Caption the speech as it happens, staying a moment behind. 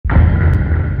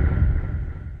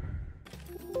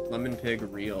Lemon Pig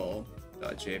Real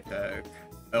JPEG.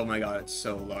 Oh my god, it's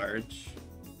so large.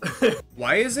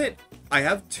 Why is it? I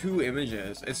have 2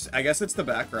 images. I guess it's the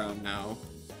background now.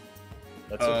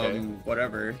 That's okay.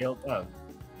 Whatever. Oh.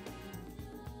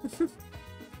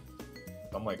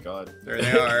 Oh my god. There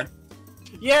they are.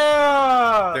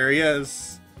 Yeah! There he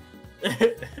is.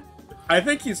 I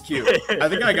think he's cute.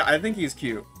 I think he's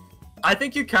cute. I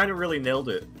think you kind of really nailed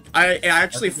it. I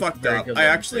actually fucked up. I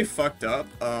actually fucked up.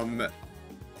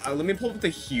 Let me pull up the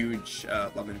huge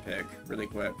lemon pig really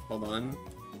quick. Hold on.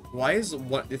 Why is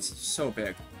it's so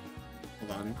big?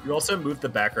 Hold on. You also moved the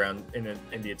background in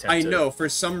the attempt. I know. For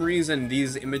some reason,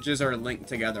 these images are linked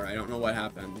together. I don't know what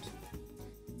happened.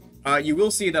 You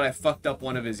will see that I fucked up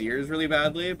one of his ears really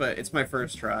badly, but it's my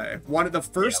first try. The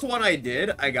first one I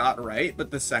did, I got right,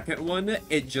 but the second one,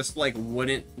 it just like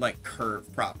wouldn't like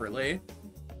curve properly.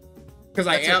 Because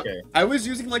I was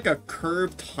using like a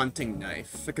curved hunting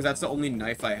knife, because that's the only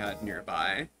knife I had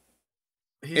nearby.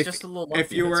 He's just a little lumpy,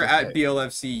 if you were at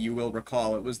BLFC, you will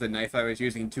recall it was the knife I was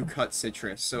using to cut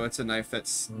citrus, so it's a knife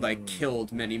that's like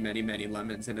killed many, many, many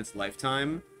lemons in its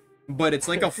lifetime. But it's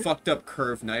like a fucked up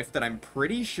curved knife that I'm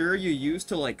pretty sure you use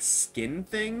to like skin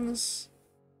things.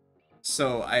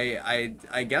 So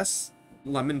I guess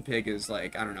Lemon Pig is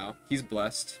like, I don't know, he's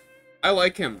blessed. I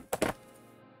like him.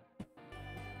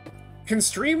 Can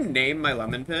stream name my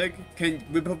Lemon Pig?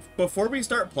 Before we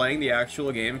start playing the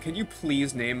actual game, can you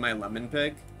please name my Lemon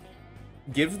Pig?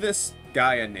 Give this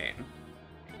guy a name.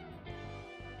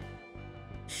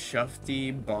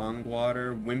 Shufty,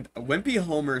 Bongwater, Wimpy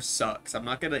Homer sucks. I'm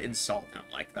not gonna insult him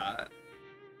like that.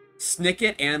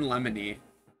 Snicket and Lemony.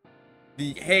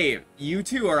 Hey, you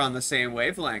two are on the same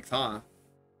wavelength, huh?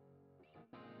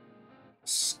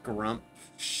 Scrump,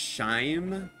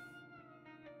 Shime?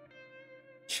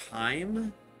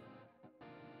 Chime?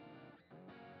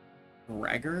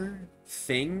 Gregor?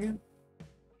 Thing?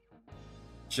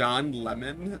 John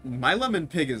Lemon? My Lemon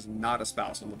Pig is not a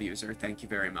spousal abuser, thank you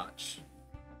very much.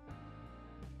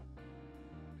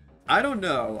 I don't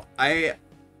know.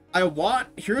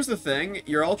 Here's the thing,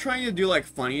 you're all trying to do like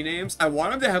funny names. I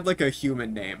want him to have like a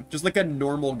human name, just like a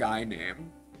normal guy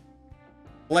name.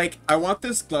 Like, I want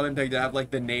this Lemon Pig to have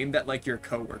like the name that like your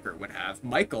coworker would have.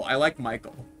 Michael, I like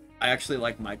Michael. I actually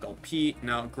like Michael. Pete,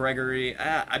 no. Gregory,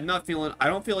 I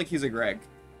don't feel like he's a Greg.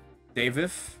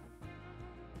 David?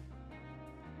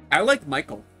 I like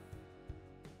Michael.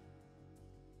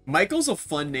 Michael's a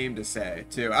fun name to say,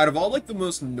 too. Out of all, like, the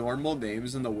most normal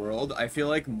names in the world, I feel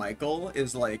like Michael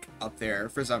is, like, up there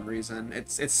for some reason.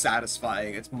 It's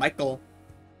satisfying. It's Michael.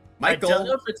 Michael. I don't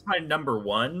know if it's my number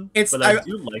one, but I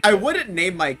do like it. I wouldn't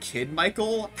name my kid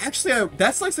Michael. Actually,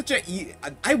 that's, like, such a...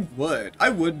 I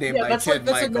would name my kid Michael.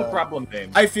 That's a no problem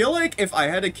name. I feel like if I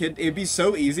had a kid, it'd be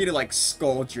so easy to, like,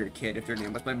 scold your kid if your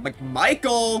name was... Like,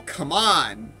 Michael, come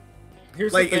on!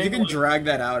 Here's like, the thing, if you can drag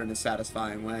that out in a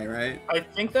satisfying way, right? I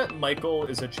think that Michael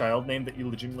is a child name that you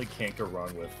legitimately can't go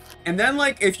wrong with. And then,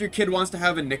 like, if your kid wants to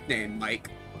have a nickname, Mike,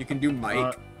 you can do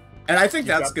Mike. And I think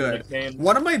that's good.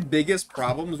 One of my biggest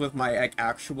problems with my like,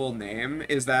 actual name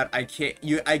is that I can't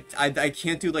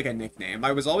do like a nickname.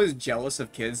 I was always jealous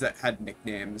of kids that had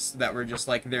nicknames that were just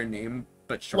like their name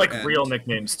but short. Like real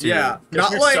nicknames too. Yeah,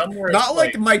 not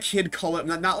like my kid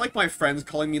not like my friends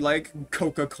calling me like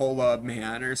Coca-Cola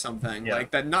man or something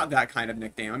like that. Not that kind of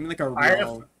nickname. I mean like a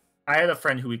real. I had a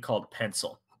friend who we called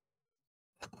Pencil.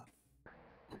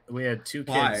 We had 2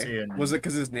 kids in... Was it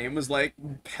because his name was like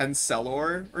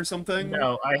Pencelor or something?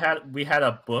 No, we had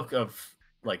a book of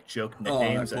like joke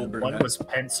nicknames, and one was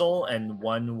Pencil and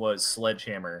one was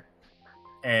Sledgehammer.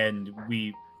 And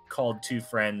we called 2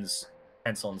 friends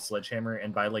Pencil and Sledgehammer,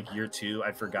 and by like year 2,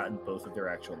 I'd forgotten both of their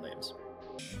actual names.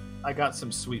 I got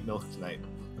some sweet milk tonight.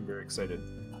 I'm very excited.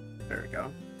 There we go.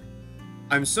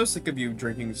 I'm so sick of you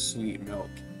drinking sweet milk.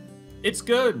 It's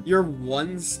good! You're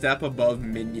one step above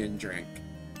Minion Drink.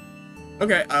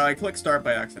 Okay, I clicked start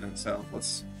by accident, so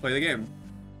let's play the game.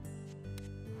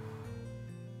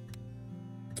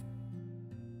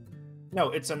 No,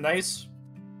 it's a nice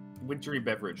wintry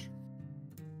beverage.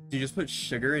 Do you just put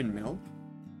sugar in milk?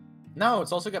 No,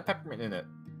 it's also got peppermint in it.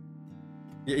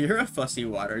 You're a fussy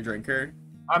water drinker.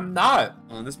 I'm not.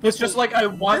 It's just like I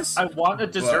want a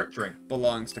dessert drink.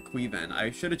 Belongs to Qweave.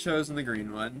 I should have chosen the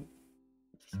green one.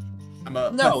 I'm a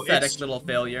pathetic little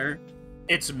failure.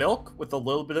 It's milk with a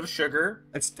little bit of sugar.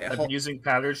 I've been using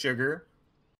powdered sugar.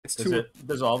 It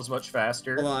dissolves much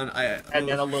faster. Hold on, and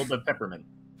then a little bit of peppermint.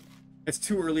 It's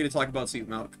too early to talk about sweet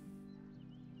milk.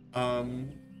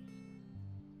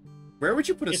 Where would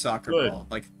you put a soccer ball?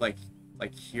 Like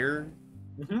here?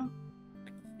 Mm-hmm.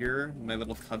 Like here, my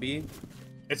little cubby.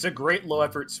 It's a great low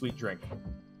effort sweet drink.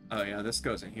 Oh yeah, this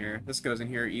goes in here. This goes in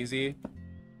here easy.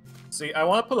 See, I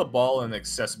want to put a ball in an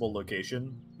accessible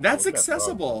location. That's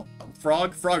accessible.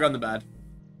 Frog on the bed.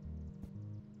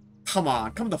 Come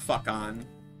on, come the fuck on.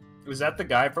 Was that the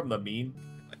guy from the meme?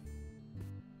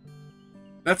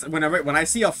 That's when I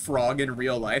see a frog in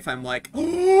real life, I'm like,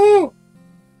 oh,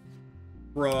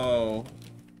 bro,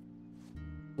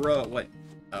 what?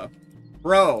 Oh,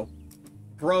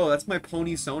 bro, that's my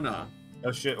pony Sona.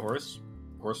 Oh shit, horse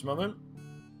moment.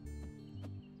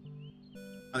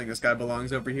 I think this guy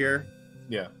belongs over here.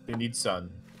 Yeah, they need sun.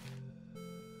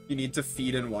 You need to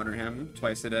feed and water him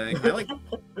twice a day.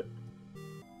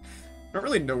 I don't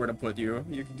really know where to put you.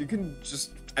 You can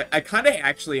just... I kind of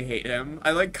actually hate him.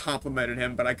 I, like, complimented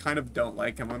him, but I kind of don't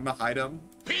like him. I'm gonna hide him.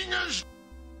 Penis!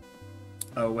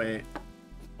 Oh, wait.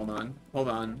 Hold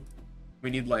on. We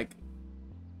need, like...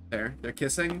 There. They're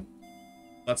kissing.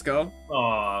 Let's go.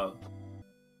 Aww.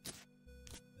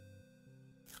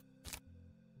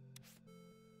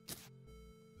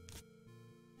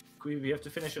 Qweave, you have to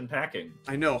finish unpacking.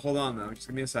 I know. Hold on, though. Just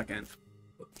give me a second.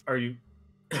 Are you...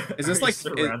 Is this like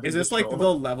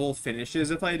the level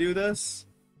finishes if I do this?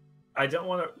 I don't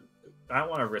want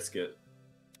to risk it.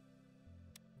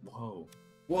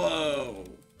 Whoa.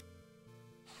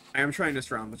 I am trying this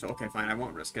round, but okay, fine. I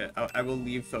won't risk it. I will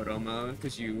leave photo mode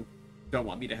because you don't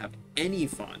want me to have any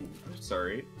fun. I'm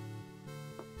sorry.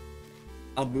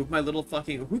 I'll move my little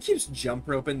fucking... Who keeps jump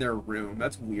rope in their room?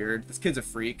 That's weird. This kid's a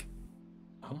freak.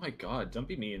 Oh my god, don't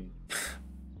be mean.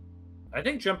 I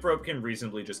think jump rope can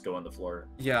reasonably just go on the floor.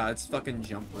 Yeah, it's fucking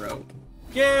jump rope.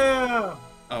 Yeah!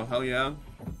 Oh, hell yeah.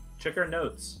 Check our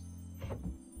notes.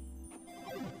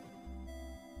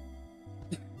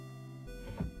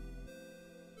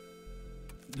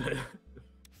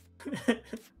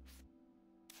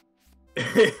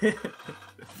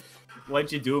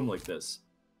 Why'd you do him like this?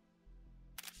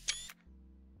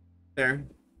 There.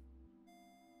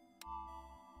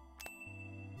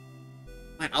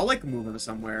 I'll like move him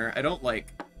somewhere. I don't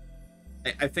like...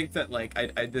 I think that like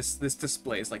this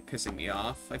display is like pissing me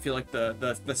off. I feel like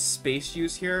the space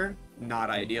use here, not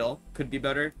ideal. Could be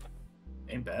better.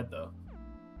 Ain't bad though.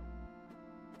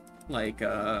 Like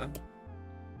I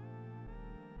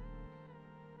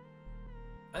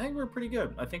think we're pretty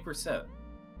good. I think we're set.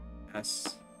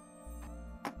 Yes.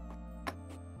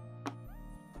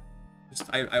 Just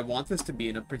I want this to be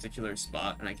in a particular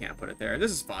spot and I can't put it there.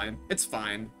 This is fine. It's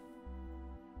fine.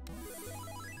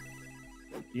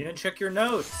 You didn't check your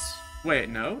notes. Wait,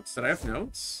 notes? Did I have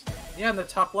notes? Yeah, in the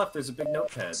top left, there's a big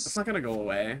notepad. It's not gonna go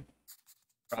away.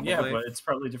 Probably. Yeah, but it's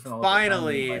probably different.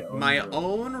 Finally, my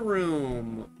own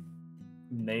room.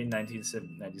 May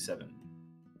 1997.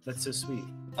 That's so sweet.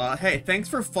 Hey, thanks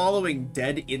for following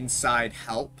Dead Inside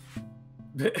Help.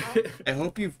 I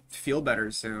hope you feel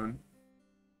better soon.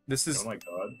 This is... Oh my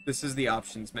god. This is the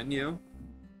options menu.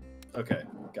 Okay,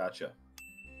 gotcha.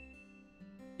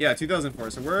 Yeah,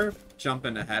 2004, so we're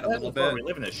jumping ahead a little bit. We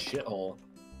live in a shithole.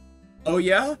 Oh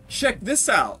yeah? Check this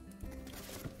out!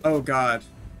 Oh god.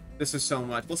 This is so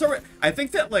much. Well, so I think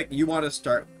that, like, you want to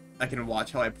start... I can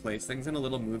watch how I place things in a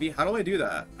little movie. How do I do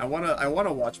that? I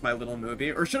wanna watch my little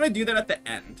movie. Or should I do that at the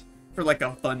end? For, like,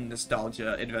 a fun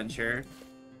nostalgia adventure?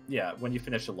 Yeah, when you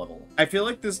finish a level. I feel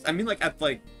like this... I mean, like, at,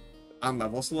 like... On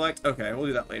level select? Okay, we'll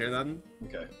do that later then.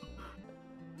 Okay.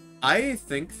 I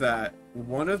think that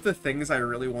one of the things I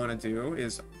really want to do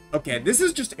is... Okay, this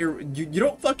is just... You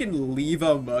don't fucking leave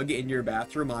a mug in your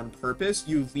bathroom on purpose.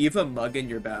 You leave a mug in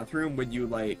your bathroom when you,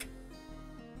 like...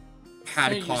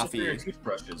 Had coffee. Use it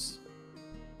for your toothbrushes.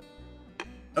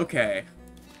 Okay.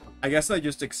 I guess I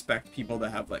just expect people to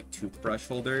have, like, toothbrush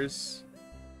holders.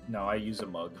 No, I use a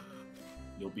mug.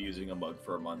 You'll be using a mug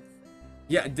for a month.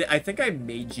 Yeah, I think I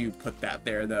made you put that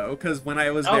there, though, because when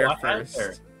I was there first...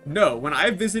 There. No, when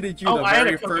I visited you the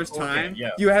very first time, can,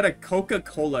 yeah. You had a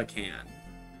Coca-Cola can.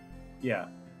 Yeah.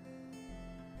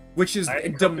 Which is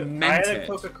demented. I had a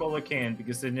Coca-Cola can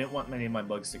because they didn't want many of my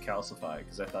mugs to calcify,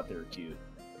 because I thought they were cute.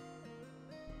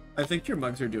 I think your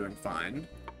mugs are doing fine.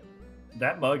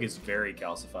 That mug is very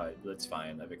calcified. That's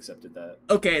fine. I've accepted that.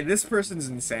 Okay, this person's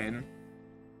insane.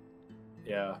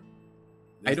 Yeah.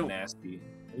 I don't... nasty.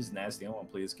 It is nasty. I don't want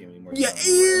to play this game anymore. Yeah,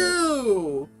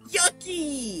 ew!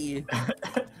 Yucky!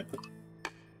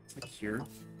 It's like here.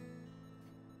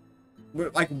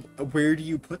 Where do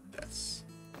you put this?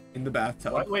 In the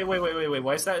bathtub? Wait.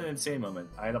 Why is that an insane moment?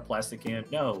 I had a plastic can.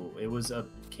 No, it was a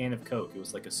can of Coke. It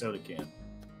was like a soda can.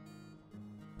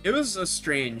 It was a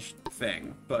strange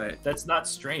thing, but... That's not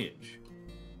strange.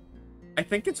 I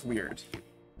think it's weird.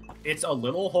 It's a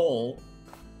little hole,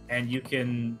 and you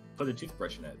can put a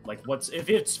toothbrush in it. Like, if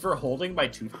it's for holding my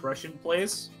toothbrush in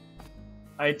place,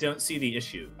 I don't see the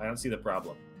issue. I don't see the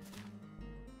problem.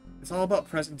 It's all about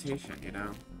presentation, you know?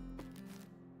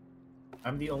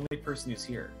 I'm the only person who's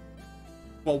here.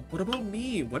 Well, what about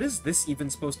me? What is this even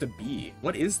supposed to be?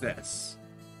 What is this?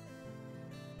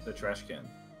 The trash can.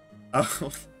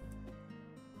 Oh.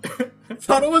 I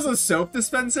thought it was a soap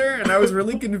dispenser, and I was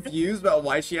really confused about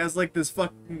why she has like this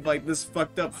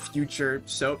fucked up future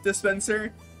soap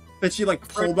dispenser that she like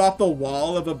pulled off the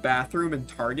wall of a bathroom in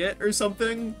Target or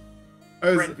something.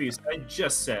 I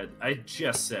just said,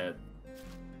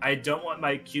 I don't want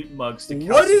my cute mugs to calcify.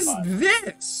 What is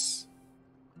this?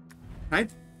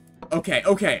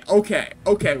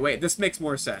 Okay, wait, this makes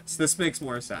more sense.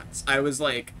 I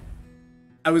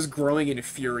was growing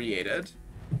infuriated.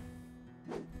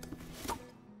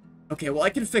 Okay, well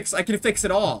I can fix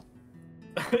it all.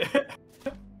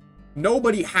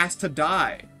 Nobody has to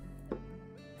die.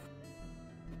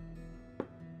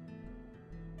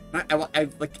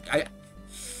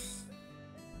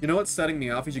 You know what's setting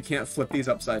me off is you can't flip these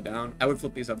upside down. I would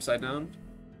flip these upside down.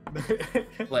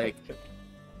 Like,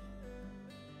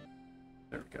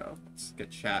 there we go. Let's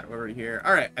get chat over here.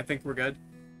 All right, I think we're good.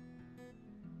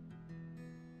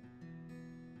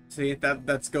 See,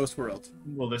 that's Ghost World.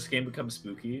 Will this game become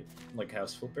spooky, like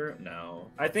House Flipper?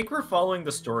 No. I think we're following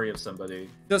the story of somebody.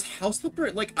 Does House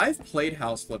Flipper, like, I've played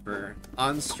House Flipper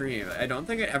on stream. I don't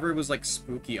think it ever was, like,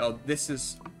 spooky. Oh, this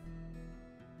is...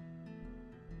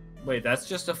 Wait, that's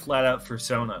just a flat-out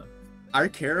persona. Our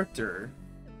character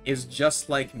is just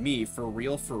like me, for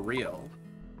real, for real.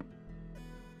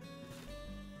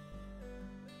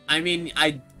 I mean,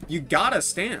 you gotta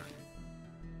stand.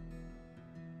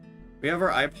 We have our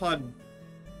iPod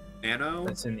Nano.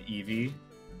 That's an Eevee.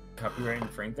 Copyright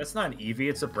infringement. That's not an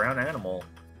Eevee, it's a brown animal.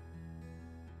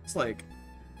 It's like...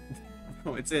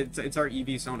 Oh, it's our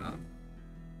Eevee Sona.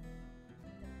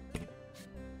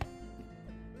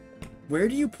 Where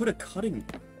do you put a cutting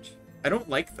board? I don't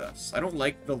like this. I don't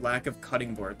like the lack of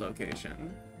cutting board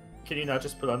location. Can you not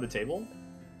just put on the table?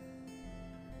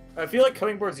 I feel like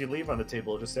cutting boards you leave on the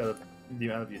table just out of the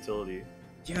amount of utility.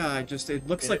 Yeah, it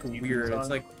looks like weird. It's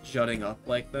like jutting up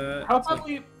like that. How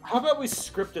about we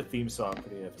script a theme song for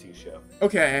the NFT show?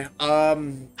 Okay,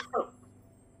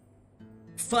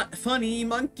 funny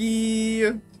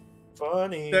monkey.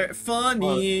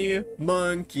 Funny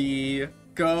monkey.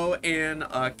 Go in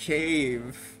a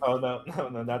cave. Oh no,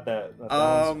 not that. That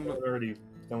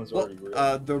one's already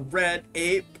real. The red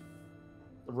ape.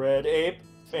 The red ape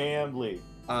family.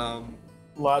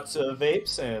 Lots of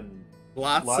apes and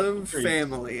lots of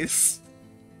families.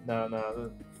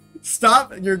 No.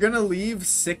 Stop! You're gonna leave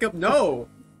sick of. No,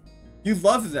 you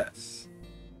love this.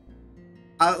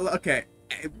 Okay,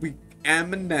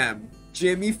 Eminem,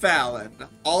 Jimmy Fallon,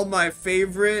 all my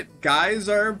favorite guys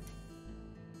are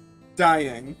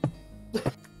dying.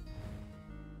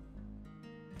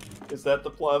 Is that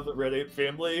the plot of the Red Ape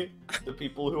family? The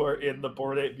people who are in the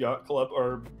Bored Ape Yacht Club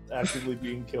are actively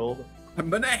being killed? I'm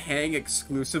gonna hang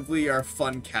exclusively our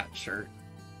fun cat shirt.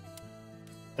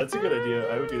 That's a good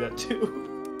idea. I would do that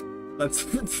too. Let's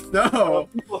no.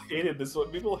 People hated this one.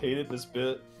 People hated this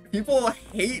bit. People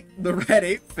hate the Red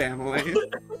Ape family.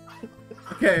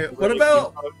 Okay, what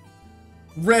about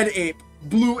Red Ape,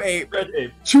 Blue Ape, Red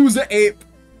Ape, choose an ape.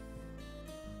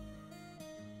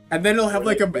 And then it'll have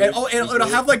like it'll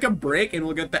have like a break, and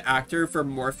we'll get the actor from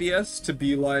Morpheus to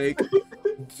be like,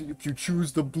 if you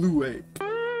choose the blue ape,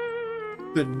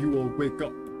 then you will wake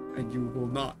up and you will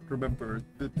not remember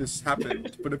that this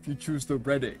happened. But if you choose the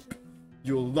red ape,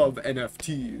 you'll love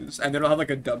NFTs. And then it'll have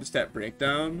like a dubstep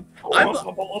breakdown. I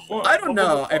don't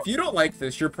know. If you don't like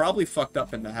this, you're probably fucked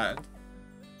up in the head.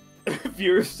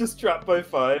 Viewers just dropped by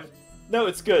 5. No,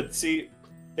 it's good. See,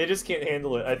 they just can't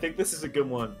handle it. I think this is a good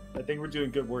one. I think we're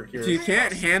doing good work here. If you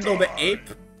can't handle the ape,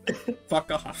 fuck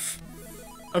off.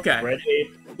 Okay. Red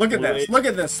ape. Look at this. Ape. Look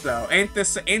at this though. Ain't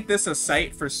this a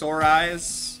sight for sore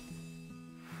eyes?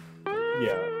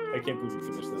 Yeah, I can't believe we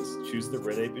finished this. Choose the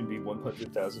red ape and be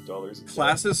 $100,000.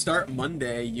 Classes start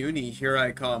Monday. Uni, here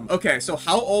I come. Okay, so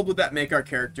how old would that make our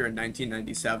character in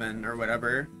 1997 or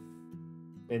whatever?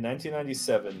 In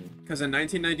 1997. Because in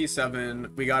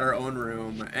 1997, we got our own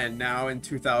room, and now in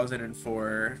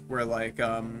 2004, we're like,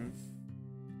 I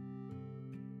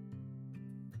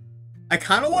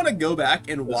kind of want to go back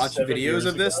and watch videos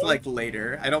of this, like,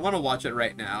 later. I don't want to watch it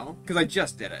right now, because I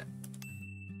just did it.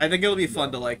 I think it'll be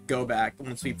fun to, like, go back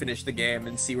once we finish the game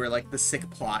and see where, like, the sick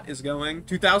plot is going.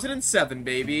 2007,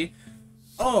 baby.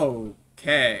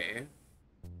 Okay.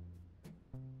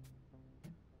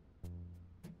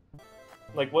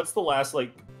 Like, what's the last,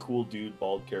 like, cool dude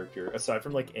bald character, aside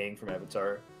from, like, Aang from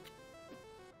Avatar?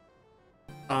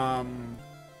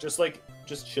 Just, like,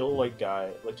 just chill like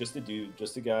guy, like just a dude,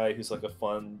 just a guy who's like a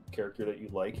fun character that you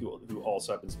like, who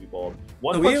also happens to be bald.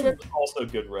 One Punch Man is also a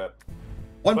good rep.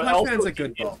 One Punch Man's a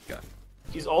good bald guy.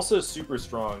 He's also super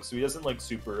strong, so he doesn't like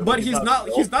super. But he's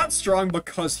not strong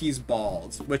because he's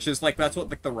bald, which is like that's what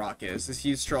like The Rock is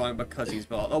he's strong because he's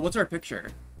bald. Oh, what's our picture?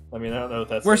 I mean, I don't know if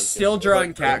that's. We're still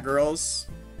drawing cat girls.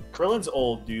 Krillin's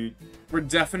old, dude. We're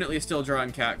definitely still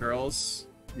drawing cat girls.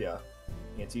 Yeah,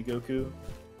 anti-Goku.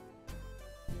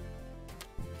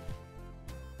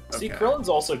 See, Krillin's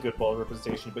also good bald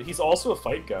representation, but he's also a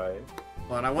fight guy.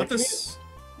 Hold on, I want this.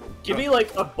 Give me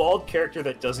like a bald character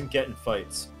that doesn't get in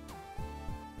fights.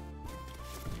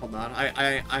 Hold on,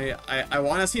 I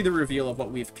want to see the reveal of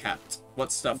what we've kept.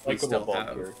 What stuff we still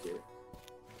have.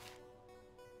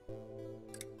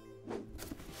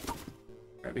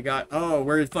 Alright, we got. Oh,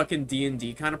 we're fucking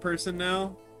D&D kind of person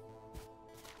now.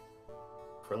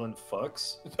 Krillin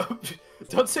fucks.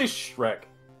 Don't say Shrek.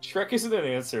 Shrek isn't an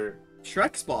answer.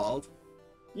 Shrek's bald.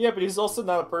 Yeah, but he's also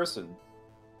not a person.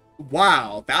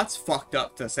 Wow, that's fucked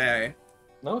up to say.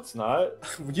 No, it's not.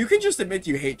 You can just admit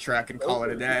you hate Shrek and call it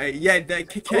a day. Yeah,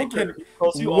 that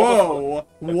whoa,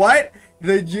 what?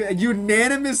 The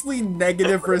unanimously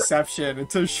negative reception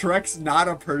to Shrek's not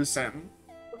a person.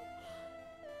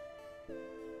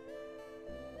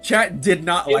 Chat did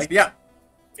not like. Yeah.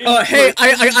 Hey,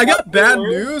 I got bad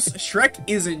news. Shrek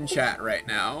is in chat right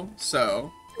now,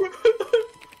 so.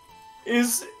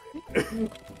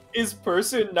 Is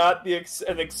person not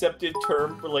an accepted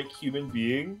term for like human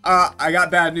being? I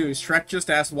got bad news. Shrek just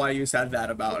asked why you said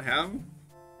that about him.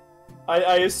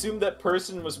 I assume that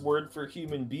person was word for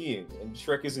human being, and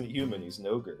Shrek isn't human, he's an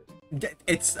ogre.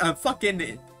 It's a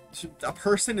fucking... A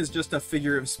person is just a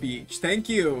figure of speech. Thank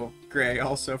you, Gray,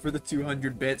 also, for the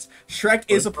 200 bits. Shrek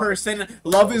is a person.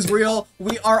 Love is real.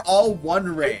 We are all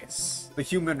one race. The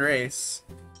human race.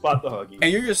 Spot the huggy.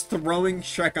 And you're just throwing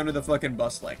Shrek under the fucking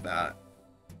bus like that.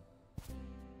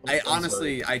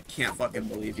 Honestly, I can't fucking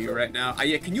believe you right now.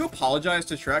 Yeah, can you apologize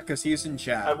to Shrek? Because he's in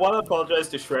chat. I want to apologize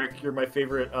to Shrek. You're my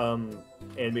favorite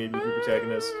animated movie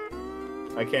protagonist.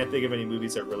 I can't think of any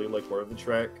movies I really like more than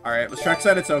Shrek. Alright, well, Shrek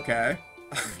said it's okay.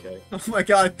 Okay. Oh my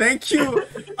god, thank you,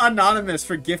 Anonymous,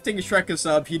 for gifting Shrek a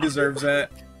sub. He deserves it.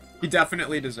 He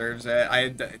definitely deserves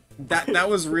it. That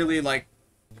was really, like...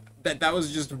 That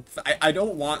was just... I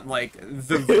don't want, like,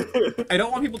 I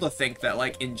don't want people to think that,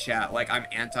 like, in chat, like, I'm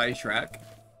anti-Shrek.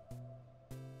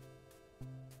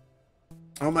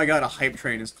 Oh my god, a hype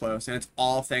train is close, and it's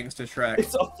all thanks to Shrek.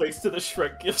 It's all thanks to the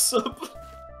Shrek gift sub.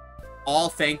 All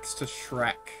thanks to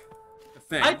Shrek. The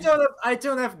thing. I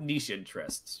don't have niche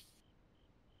interests.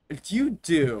 You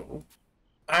do.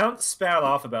 I don't spout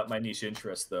off about my niche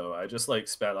interests, though. I just, like,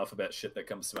 spout off about shit that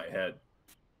comes to my head.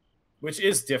 Which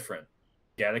is different.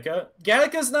 Gattaca?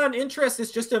 Gattaca's not an interest,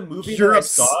 it's just a movie that I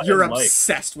saw You're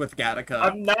obsessed with Gattaca.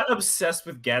 I'm not obsessed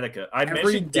with Gattaca. I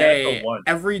mentioned Gattaca once.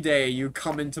 Every day you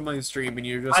come into my stream and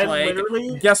you're just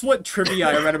like, guess what trivia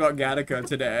I read about Gattaca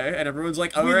today? And everyone's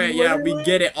like, alright, yeah, we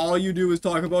get it. All you do is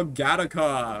talk about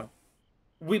Gattaca.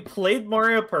 We played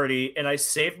Mario Party, and I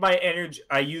saved my energy.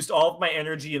 I used all of my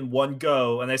energy in one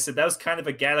go, and I said that was kind of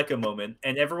a Gattaca moment.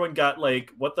 And everyone got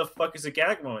like, what the fuck is a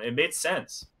Gattaca moment? It made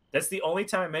sense. That's the only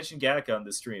time I mentioned Gattaca on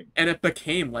this stream. And it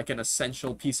became like an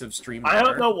essential piece of stream lore. I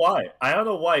don't know why. I don't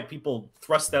know why people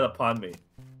thrust that upon me.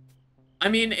 I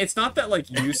mean, it's not that like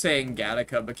you saying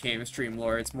Gattaca became stream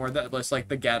lore. It's more that just like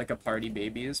the Gattaca party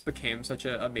babies became such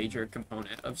a major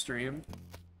component of stream.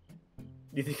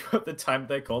 You think about the time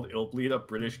they called Illbleed a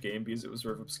British game because it was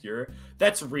sort of obscure?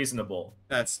 That's reasonable.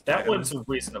 That one's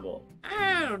reasonable.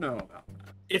 I don't know about that.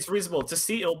 It's reasonable. To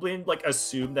see Illbleed, like,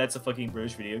 assume that's a fucking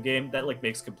British video game, that, like,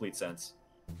 makes complete sense.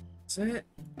 Is it?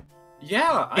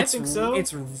 Yeah, I think so.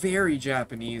 It's very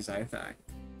Japanese, I think.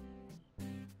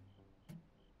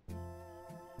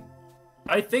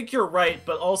 I think you're right,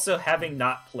 but also having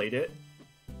not played it,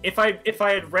 if I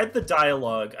had read the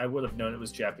dialogue, I would have known it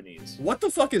was Japanese. What the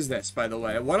fuck is this, by the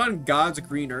way? What on God's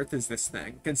green earth is this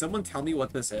thing? Can someone tell me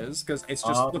what this is? Because it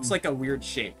just looks like a weird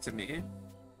shape to me.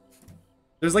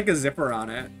 There's like a zipper on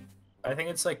it. I think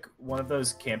it's like one of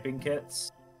those camping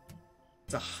kits.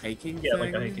 It's a hiking thing? Yeah,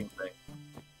 like a hiking thing.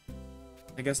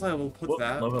 I guess I will put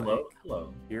that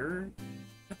hello. Here.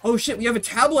 Oh shit, we have a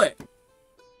tablet!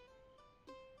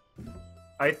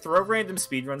 I throw random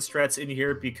speedrun strats in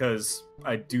here because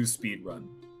I do speedrun.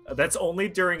 That's only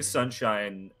during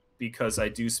Sunshine because I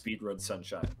do speedrun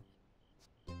Sunshine.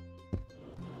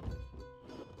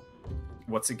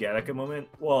 What's a Gattaca moment?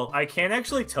 Well, I can't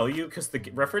actually tell you because the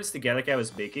reference to Gattaca I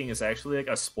was making is actually like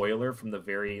a spoiler from the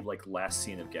very like last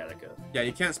scene of Gattaca. Yeah,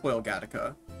 you can't spoil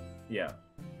Gattaca. Yeah.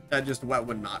 That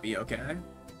would not be okay.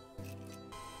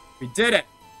 We did it!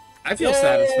 I feel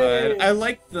satisfied. I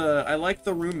like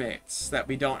the roommates that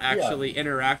we don't actually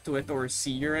interact with or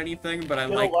see or anything, but I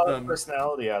like a lot them. Of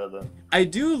personality out of them. I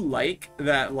do like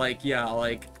that, like, yeah,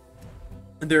 like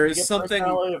there is something.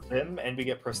 Personality of them, and we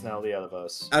get personality out of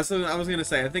us. That's what I was gonna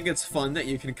say. I think it's fun that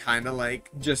you can kind of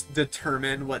like just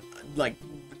determine what like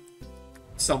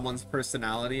someone's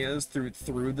personality is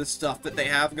through the stuff that they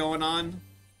have going on.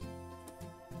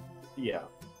 Yeah.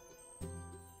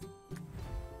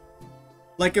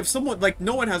 Like, if someone, like,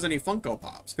 no one has any Funko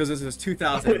Pops, because this is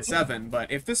 2007,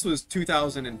 but if this was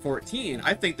 2014,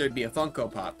 I think there'd be a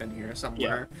Funko Pop in here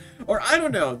somewhere. Yeah. Or, I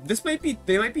don't know, they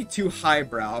might be too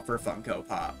highbrow for Funko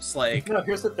Pops, like... No,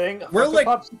 here's the thing, Funko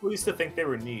Pops people used to think they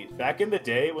were neat. Back in the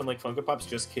day, when, like, Funko Pops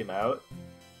just came out,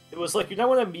 it was like, you know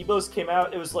when Amiibos came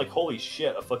out, it was like, holy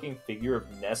shit, a fucking figure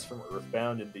of Ness from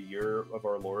Earthbound in the year of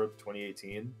our Lord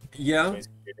 2018? Yeah.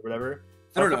 2016 or whatever.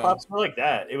 I don't know. Funko Pops were like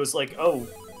that. It was like, oh...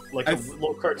 Like a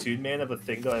little cartoon man of a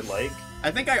thing that I like. I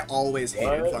think I always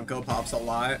hated Funko Pops a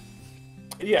lot.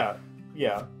 Yeah,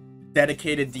 yeah.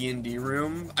 Dedicated D&D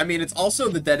room. I mean, it's also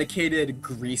the dedicated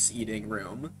grease-eating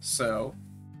room, so...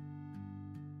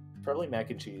 Probably mac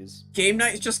and cheese. Game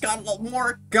nights just got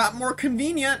more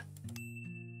convenient.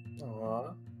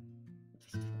 Aww.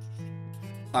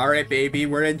 Alright, baby,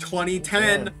 we're in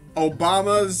 2010. Yeah.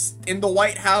 Obama's in the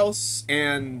White House,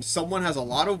 and someone has a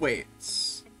lot of weights.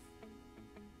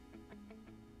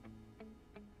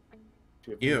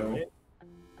 Ew.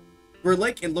 We're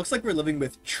like, it looks like we're living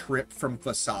with Trip from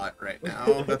Facade right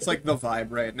now. That's like the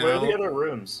vibe right now. Where are the other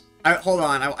rooms? Hold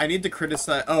on, I need to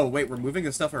criticize. Oh, wait, we're moving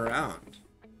the stuff around.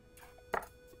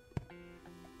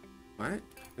 What?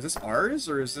 Is this ours,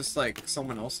 or is this like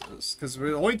someone else's? Because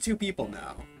we're only 2 people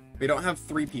now. We don't have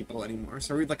 3 people anymore.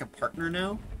 So are we like a partner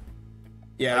now?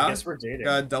 Yeah. I guess we're dating.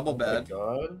 Double bed.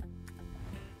 Oh my god.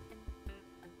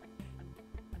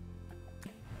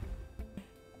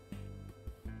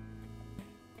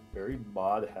 Very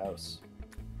mod house.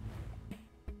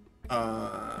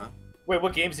 Wait,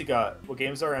 what games he got? What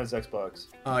games are on his Xbox?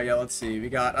 Yeah, let's see. We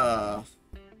got,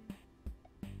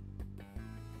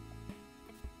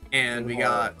 and we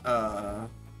got,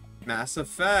 Mass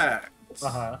Effect.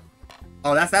 Uh-huh.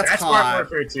 Oh, that's COD.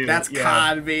 That's yeah.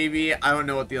 COD, baby. I don't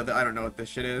know what this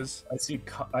shit is. I see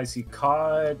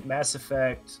COD, Mass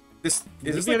Effect. Is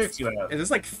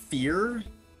this like Fear?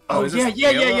 Oh,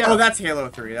 yeah. Oh, that's Halo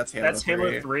 3. That's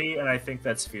Halo 3, and I think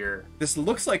that's Fear. This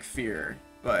looks like Fear,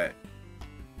 but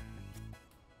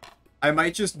I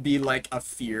might just be like a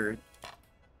Fear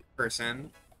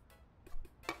person.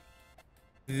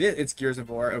 It's Gears of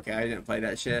War. Okay, I didn't play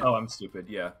that shit. Oh, I'm stupid,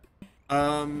 yeah.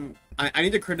 I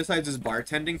need to criticize this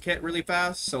bartending kit really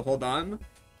fast, so hold on.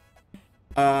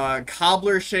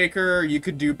 Cobbler shaker, you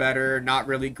could do better. Not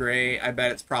really great. I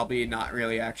bet it's probably not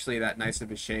really actually that nice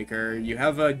of a shaker. You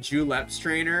have a julep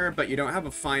strainer, but you don't have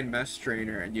a fine mesh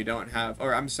strainer, and you don't have,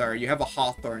 or I'm sorry, you have a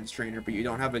hawthorn strainer, but you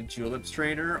don't have a julep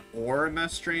strainer or a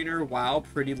mesh strainer. Wow,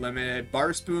 pretty limited.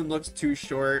 Bar spoon looks too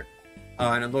short.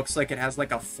 And it looks like it has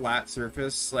like a flat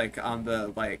surface like on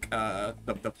the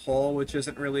the pole, which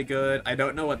isn't really good. I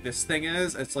don't know what this thing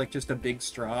is. It's like just a big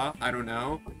straw. I don't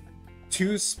know.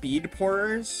 2 speed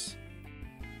pourers.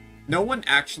 No one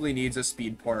actually needs a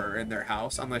speed pourer in their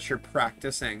house unless you're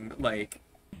practicing like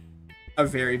a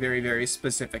very, very, very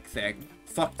specific thing.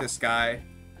 Fuck this guy.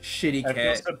 Shitty kit.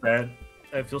 I feel so bad.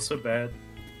 I feel so bad.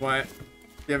 What?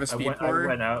 You have a speed pourer? I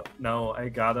went out. No, I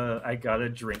got a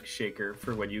drink shaker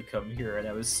for when you come here, and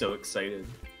I was so excited.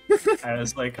 I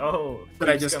was like, oh. Did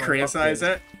I just criticize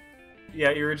it?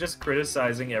 Yeah, you were just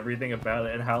criticizing everything about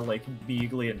it and how like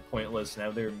meagly and pointless. Now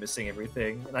they're missing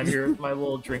everything, and I'm here with my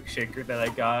little drink shaker that I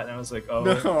got, and I was like, oh.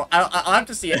 No, I'll have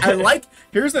to see it. I like.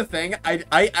 Here's the thing.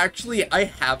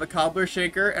 I have a cobbler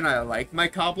shaker, and I like my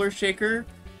cobbler shaker.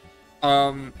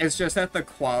 It's just that the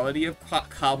quality of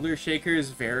cobbler shakers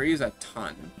varies a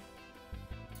ton.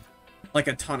 Like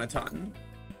a ton.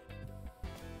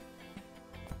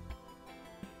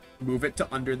 Move it to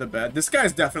under the bed. This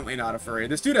guy's definitely not a furry.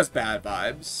 This dude has bad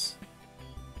vibes.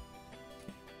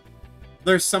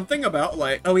 There's something about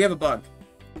like... Oh, we have a bug.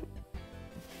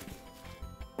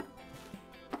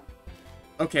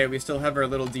 Okay, we still have our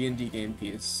little D&D game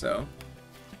piece, so...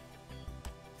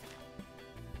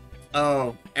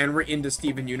 Oh, and we're into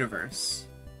Steven Universe.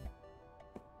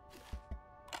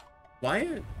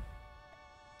 Why?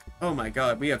 Oh my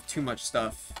god, we have too much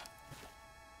stuff.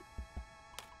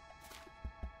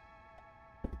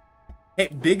 Hey,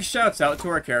 big shouts out to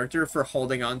our character for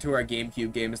holding on to our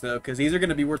GameCube games, though, because these are going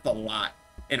to be worth a lot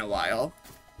in a while.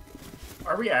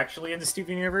 Are we actually into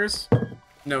Steven Universe?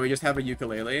 No, we just have a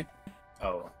ukulele.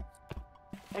 Oh.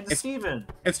 And Steven.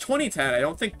 It's 2010. I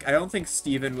don't think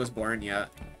Steven was born yet.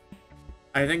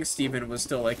 I think Steven was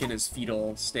still like in his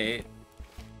fetal state.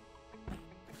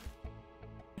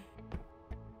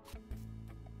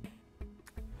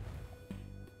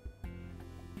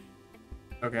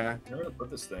 Okay. Where am I gonna put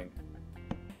this thing?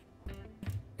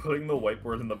 Putting the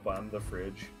whiteboard in the bottom of the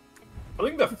fridge.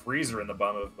 Putting the freezer in the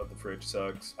bottom of the fridge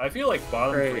sucks. I feel like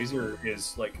bottom freezer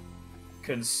is like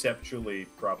conceptually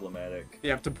problematic. You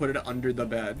have to put it under the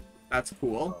bed. That's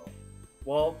cool. Oh.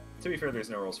 Well, to be fair, there's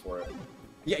no rules for it.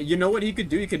 Yeah, you know what he could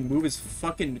do? He could move his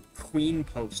fucking Queen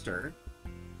poster.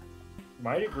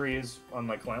 My degree is on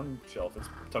my clown shelf. It's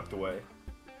tucked away.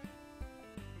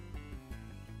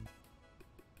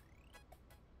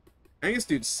 I think this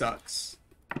dude sucks.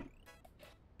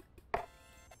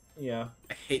 Yeah.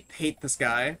 I hate this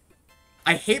guy.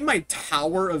 I hate my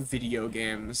tower of video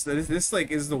games. This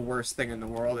like is the worst thing in the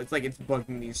world. It's like it's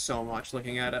bugging me so much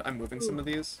looking at it. I'm moving some of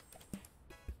these.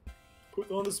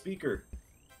 Put on the speaker.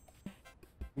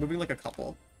 Moving like a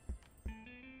couple.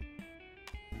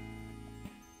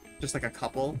 Just like a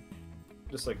couple.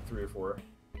 Just like 3 or 4.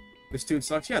 This dude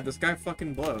sucks. Yeah, this guy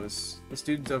fucking blows. This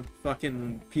dude's a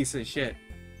fucking piece of shit.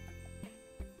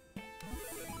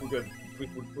 We're good.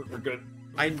 We're good.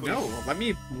 I know. Let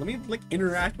me like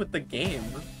interact with the game.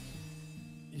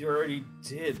 You already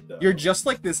did, though. You're just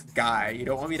like this guy. You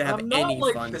don't want me to have any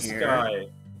like fun this here. Guy.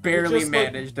 Barely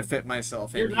managed to fit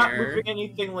myself in here. You're not moving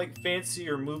anything like fancy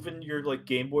or moving your like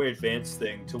Game Boy Advance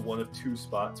thing to one of 2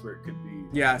 spots where it could be.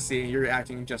 Yeah, see, you're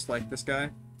acting just like this guy.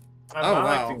 I'm not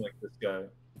acting like this guy.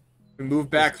 We moved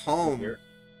back home. Here.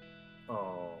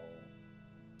 Oh.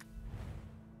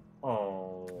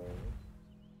 Oh.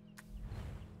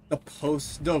 The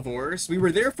post-divorce? We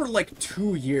were there for like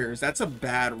 2 years. That's a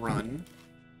bad run.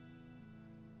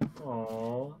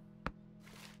 Oh.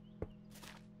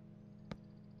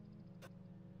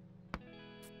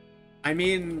 I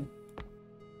mean...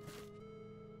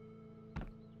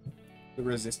 The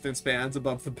resistance bands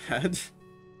above the bed.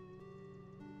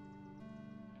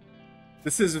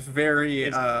 This is very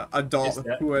adult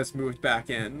who has moved back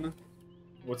in.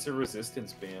 What's a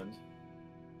resistance band?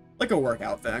 Like a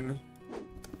workout thing.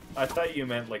 I thought you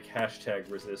meant like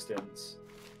hashtag resistance.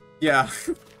 Yeah.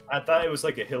 I thought it was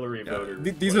like a Hillary voter.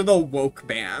 These are the woke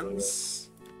bands.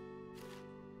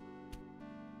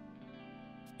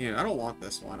 Yeah, I don't want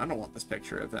this one. I don't want this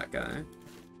picture of that guy.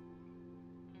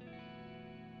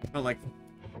 I like...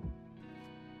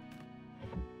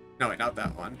 No, wait, not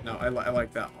that one. No, I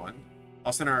like that one.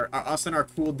 Us and our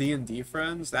cool D&D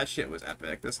friends, that shit was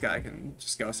epic. This guy can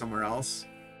just go somewhere else.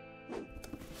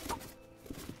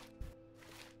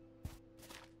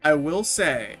 I will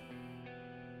say,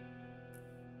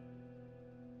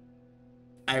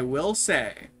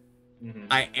 mm-hmm.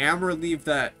 I am relieved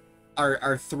that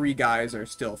our 3 guys are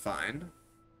still fine.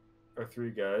 Our 3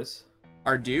 guys?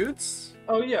 Our dudes?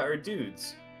 Oh yeah, our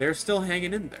dudes. They're still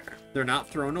hanging in there. They're not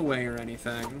thrown away or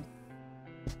anything.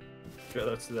 Shout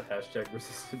out to the hashtag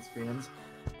resistance fans.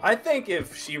 I think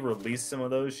if she released some of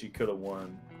those, she could have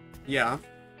won. Yeah.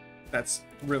 That's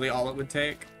really all it would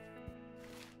take.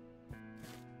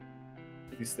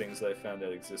 These things that I found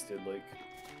out existed, like...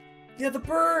 Yeah, the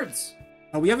birds!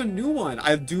 Oh, we have a new one.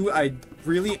 I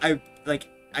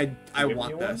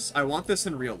want this. I want this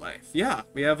in real life. Yeah,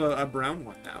 we have a brown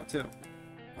one now, too.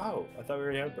 Oh, I thought we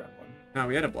already had a brown one. No,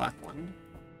 we had a black one.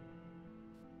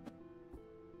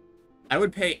 I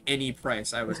would pay any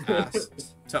price I was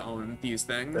asked to own these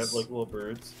things. They have, like, little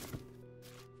birds.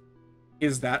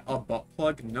 Is that a butt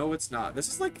plug? No, it's not. This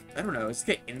is like, I don't know, it's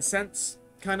like an incense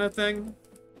kind of thing.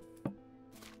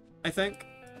 I think.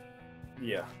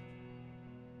 Yeah.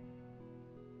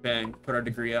 Bang, put our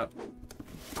degree up.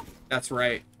 That's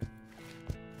right.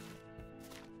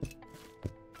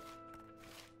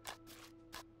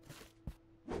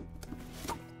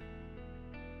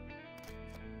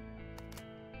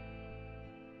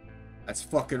 That's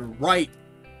fucking right.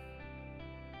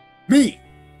 Me.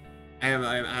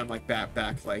 I'm like back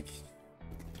like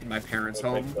in my parents'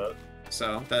 home.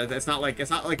 So it's not like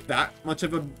that much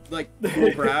of a like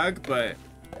cool brag, but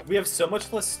we have so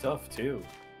much less stuff too.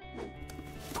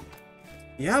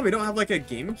 Yeah, we don't have like a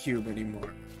GameCube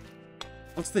anymore.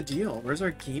 What's the deal? Where's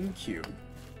our GameCube?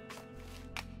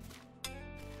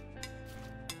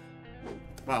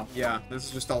 Wow, yeah, this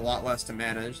is just a lot less to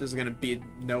manage. This is gonna be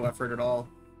no effort at all.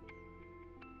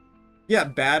 Yeah,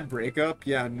 bad breakup.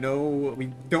 Yeah, no,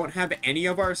 we don't have any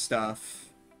of our stuff.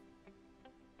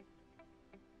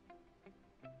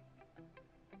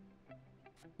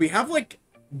 We have, like,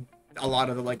 a lot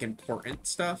of the, like, important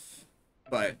stuff,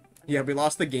 but, yeah, we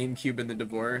lost the GameCube in the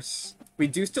divorce. We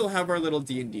do still have our little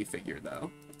D&D figure,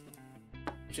 though.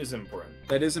 which is important.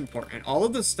 That is important. All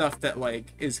of the stuff that, like,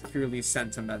 is clearly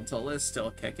sentimental is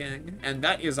still kicking, and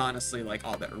that is honestly, like,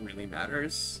 all that really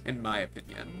matters, in my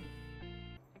opinion.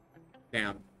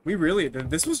 Damn.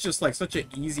 This was just, like, such an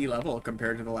easy level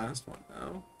compared to the last one,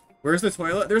 though. Where's the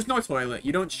toilet? There's no toilet.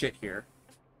 You don't shit here.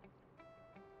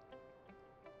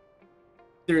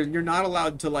 You're not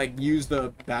allowed to, like, use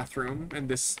the bathroom in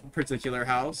this particular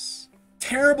house.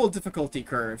 Terrible difficulty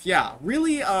curve. Yeah,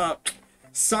 really,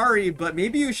 sorry, but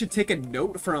maybe you should take a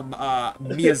note from,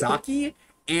 Miyazaki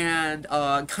and,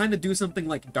 kind of do something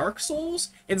like Dark Souls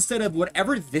instead of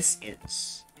whatever this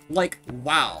is. Like,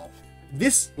 wow.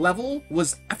 This level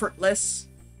was effortless.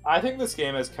 I think this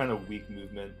game has kind of weak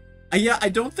movement. Yeah, I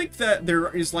don't think that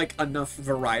there is, like, enough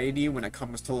variety when it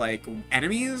comes to, like,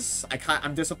 enemies.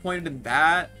 I'm disappointed in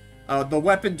that. The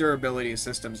weapon durability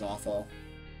system's awful.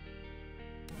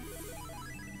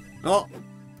 Oh.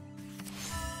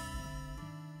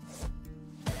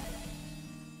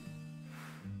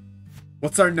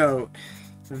 What's our note?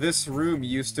 This room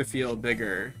used to feel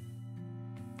bigger.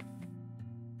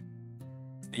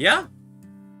 Yeah.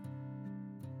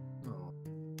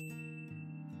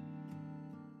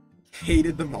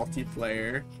 Hated the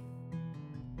multiplayer.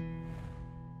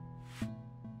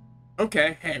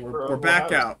 Okay, hey, we're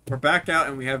back out. We're back out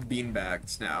and we have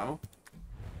beanbags now.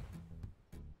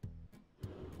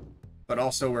 But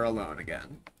also we're alone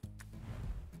again.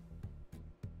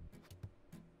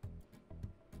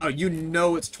 Oh, you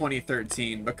know it's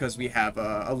 2013 because we have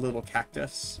a little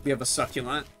cactus. We have a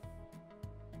succulent.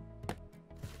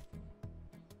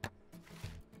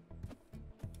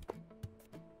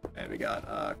 Okay, we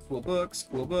got cool books,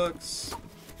 cool books.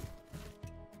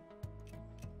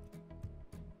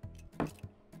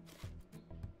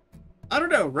 I don't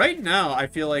know, right now I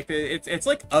feel like it's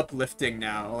like uplifting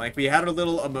now. Like we had a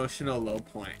little emotional low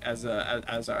point as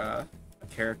a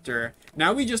character.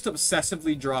 Now we just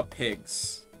obsessively draw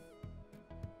pigs.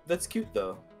 That's cute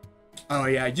though. Oh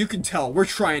yeah, you can tell we're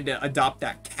trying to adopt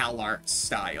that CalArt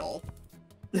style.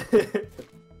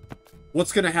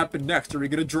 What's gonna happen next? Are we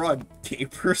gonna draw a gay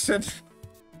person?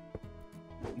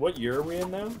 What year are we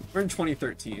in now? We're in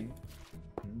 2013.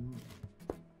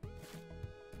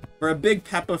 We're a big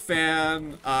Peppa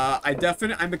fan.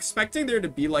 I'm expecting there to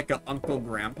be like a Uncle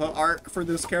Grandpa arc for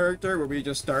this character where we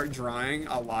just start drawing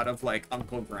a lot of like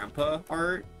Uncle Grandpa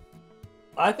art.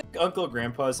 I think Uncle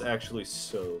Grandpa is actually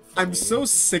so funny. I'm so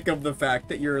sick of the fact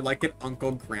that you're like an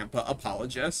Uncle Grandpa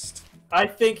apologist. I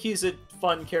think he's a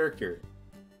fun character.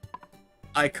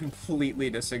 I completely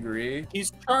disagree.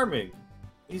 He's charming.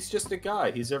 He's just a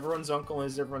guy. He's everyone's uncle and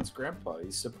he's everyone's grandpa.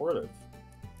 He's supportive.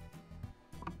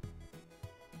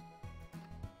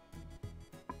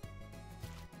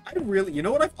 You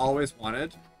know what I've always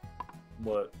wanted?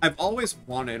 What? I've always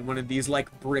wanted one of these,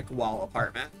 like, brick wall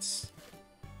apartments.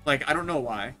 Like, I don't know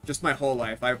why. Just my whole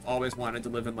life, I've always wanted to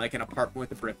live in, like, an apartment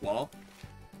with a brick wall.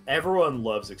 Everyone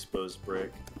loves exposed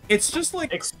brick. It's just,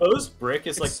 like... Exposed brick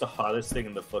is, like, the hottest thing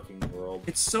in the fucking world.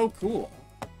 It's so cool.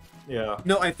 Yeah.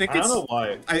 No, I think it's... I don't know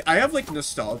why. I have, like,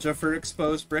 nostalgia for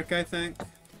exposed brick, I think.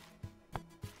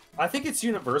 I think it's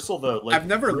universal though. Like, I've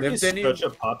never lived any. Such a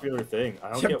popular thing.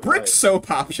 I don't get brick's why. so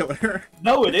popular.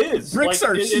 No, it is. Bricks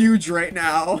are huge right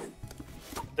now.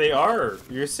 They are.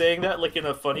 You're saying that like in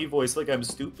a funny voice, like I'm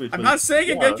stupid. I'm not saying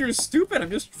it like you're stupid.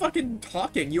 I'm just fucking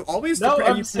talking. You always no,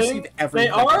 you perceive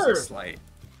everything as a slight.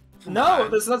 No,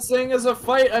 that's not saying as a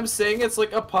fight. I'm saying it's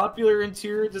like a popular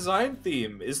interior design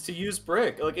theme is to use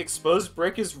brick. Like exposed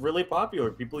brick is really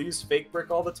popular. People use fake brick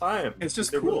all the time. It's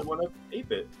just they cool. Really want to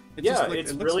ape it. It's yeah, just, like,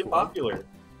 it's it really cool. popular.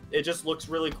 It just looks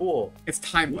really cool. It's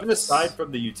timeless. Even aside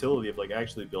from the utility of like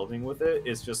actually building with it,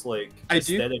 it's just like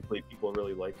aesthetically people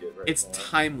really like it. Right it's now.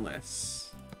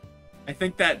 Timeless. I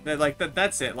think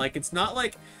that's it. Like it's not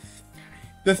like.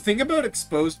 The thing about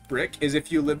exposed brick is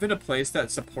if you live in a place that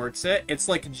supports it, it's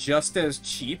like just as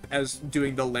cheap as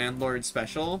doing the landlord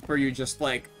special where you just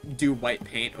like do white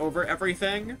paint over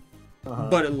everything,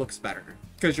 but it looks better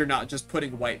because you're not just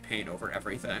putting white paint over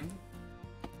everything.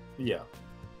 Yeah.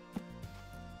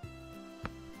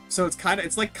 So it's kind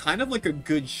of like a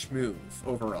good schmoove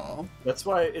overall. That's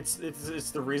why it's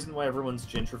the reason why everyone's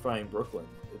gentrifying Brooklyn.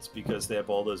 It's because they have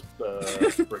all those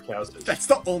brick houses. That's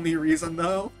the only reason,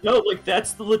 though. No, like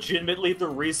that's legitimately the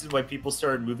reason why people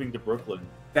started moving to Brooklyn.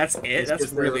 That's it.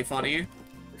 That's really funny.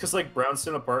 Because like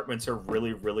brownstone apartments are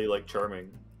really, really like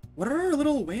charming. What are our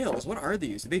little whales? What are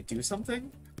these? Do they do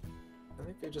something? I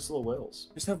think they're just little whales.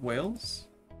 Just have whales?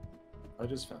 I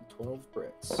just found 12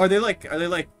 bricks. Are they like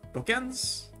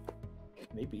bookends?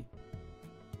 Maybe.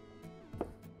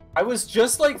 I was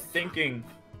just like thinking.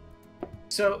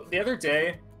 So the other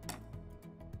day,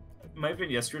 it might have been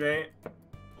yesterday,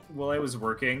 while I was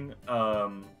working,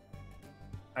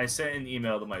 I sent an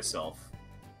email to myself,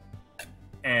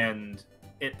 and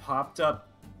it popped up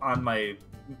on my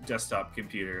desktop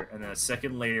computer, and then a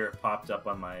second later it popped up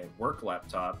on my work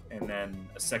laptop, and then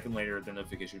a second later the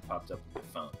notification popped up on my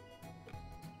phone.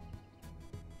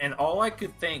 And all I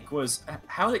could think was,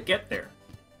 how did it get there?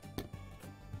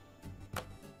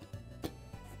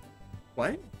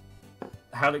 What?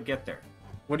 How did it get there?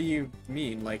 What do you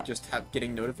mean? Like just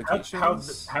getting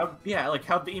notifications? Yeah, like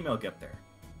how'd the email get there?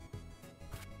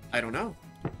 I don't know.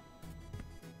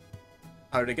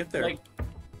 How did it get there? Like,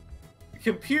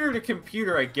 computer to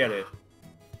computer, I get it.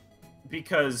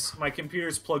 Because my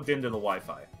computer's plugged into the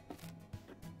Wi-Fi.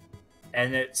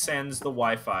 And it sends the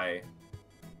Wi-Fi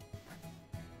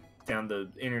down the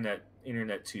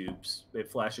internet tubes. It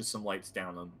flashes some lights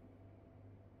down them.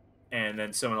 And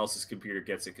then someone else's computer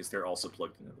gets it because they're also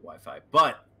plugged into the Wi-Fi.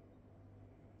 But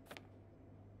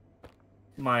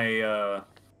my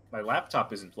my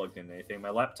laptop isn't plugged into anything.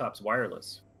 My laptop's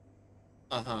wireless.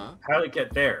 Uh-huh. How did it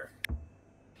get there?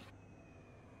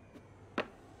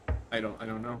 I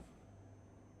don't know.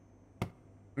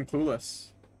 I'm clueless.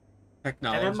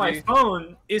 Technology. And then my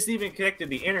phone isn't even connected to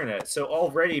the internet, so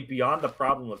already beyond the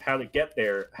problem of how to get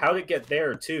there, how to get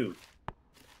there too.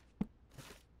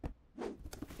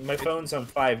 My phone's on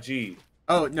 5G.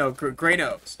 Oh no, Grey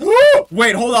Nose.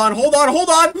 Wait, hold on.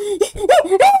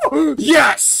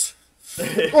 Yes.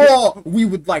 Oh, we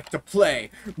would like to play.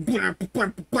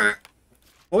 What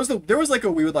was there was like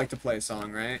a we would like to play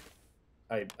song, right?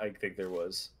 I think there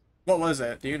was. What was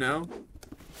it? Do you know?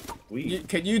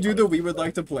 Can you do the we would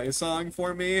like to play song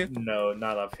for me? No,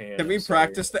 not offhand. Can we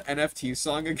practice the NFT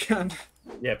song again?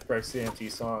 Yeah, practice the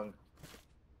NFT song.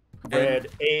 Red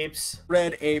apes,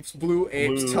 blue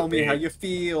apes, tell me how you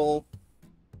feel.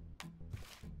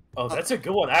 Oh, that's a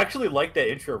good one. I actually like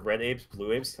that intro. Red apes,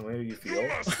 blue apes, tell me how you feel.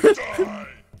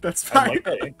 That's fine. I like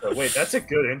that intro. Wait, that's a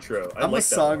good intro. I'm like a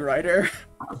songwriter.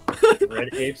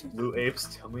 Red apes, blue apes,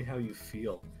 tell me how you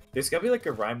feel. There's gotta be like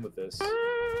a rhyme with this.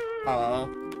 I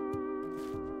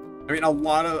mean, a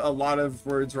lot of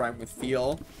words rhyme with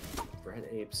feel. Red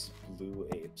apes, blue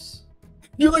apes.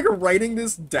 You're like writing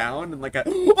this down and like a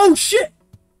oh shit!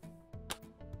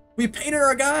 We painted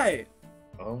our guy.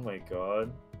 Oh my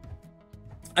god.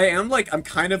 I'm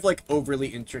kind of like overly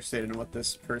interested in what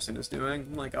this person is doing.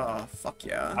 I'm like, oh fuck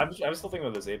yeah. I'm still thinking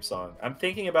about this ape song. I'm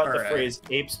thinking about the phrase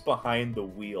 "apes behind the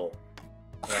wheel."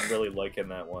 And I'm really liking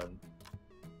that one.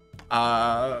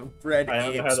 Red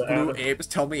apes, blue apes,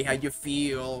 tell me how you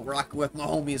feel. Rocking with my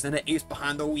homies and the apes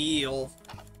behind the wheel.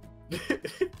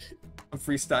 I'm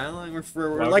freestyling.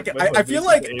 We're like I feel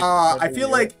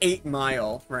like 8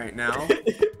 Mile right now.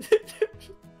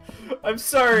 I'm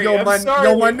sorry. Yo, my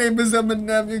name is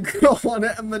Eminem. Your girl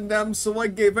wanted Eminem, so I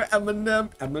gave her Eminem.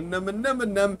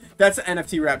 That's an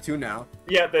NFT rap too now.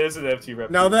 Yeah, that is an NFT rap.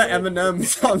 Now that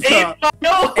Eminem's on the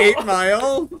 8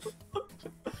 Mile.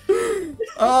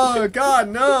 Oh God,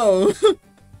 no!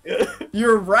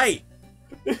 You're right.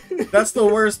 That's the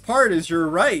worst part. Is you're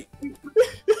right.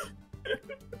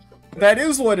 That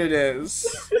is what it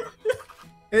is.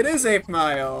 It is 8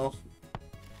 Mile.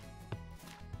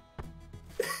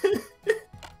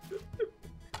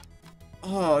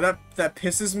 Oh, that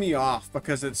pisses me off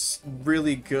because it's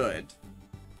really good.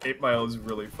 8 Mile is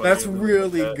really funny. That's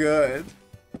really good.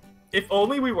 If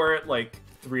only we weren't like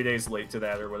 3 days late to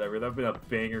that or whatever, that'd been a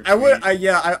banger.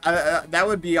 That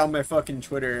would be on my fucking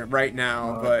Twitter right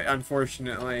now, but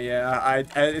unfortunately, yeah,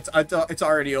 it's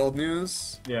already old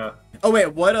news. Yeah. Oh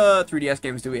wait, what 3DS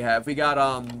games do we have? We got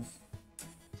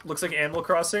looks like Animal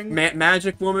Crossing.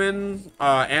 Magic Woman,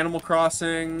 Animal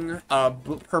Crossing,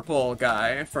 purple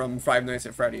guy from Five Nights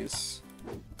at Freddy's.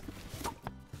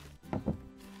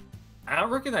 I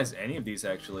don't recognize any of these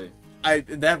actually.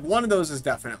 That one of those is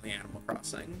definitely Animal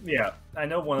Crossing. Yeah, I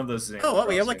know one of those is Animal Crossing.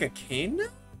 We have like a cane now?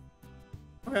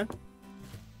 Okay.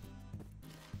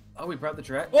 Oh, we brought the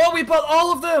track. Oh, we bought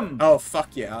all of them! Oh, fuck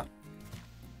yeah.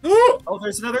 Oh,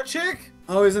 there's another chick!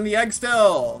 Oh, he's in the egg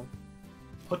still.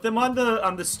 Put them on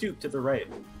the stoop to the right.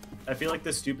 I feel like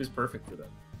the stoop is perfect for them.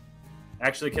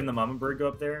 Actually, can the mama bird go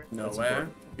up there? No way.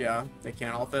 Important. Yeah, they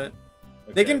can't all fit.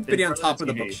 Okay. They can be on top of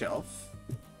the bookshelf.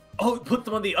 Oh, put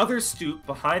them on the other stoop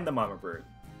behind the mama bird.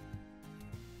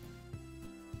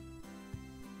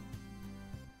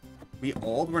 We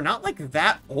old? We're not like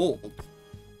that old.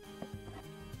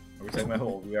 Are we talking about how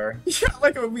old we are? Yeah,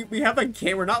 like we have a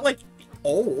game. We're not like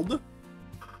old.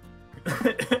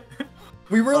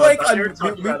 We were like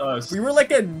we were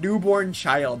like a newborn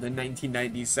child in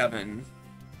 1997.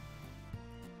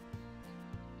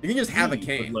 You can just have a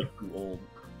cane. Like too old.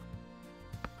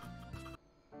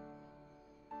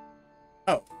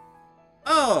 Oh,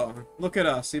 Oh, look at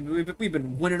us. We've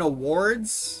been winning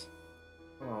awards.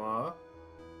 Aww.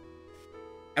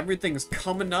 Everything's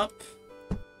coming up.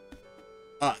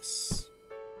 Us.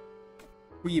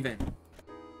 Qweave.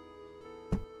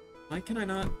 Why can I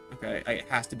not? Okay, it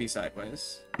has to be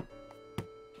sideways.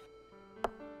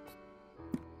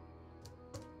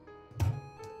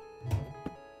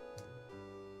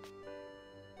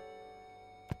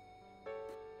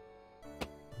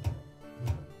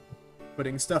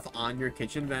 Putting stuff on your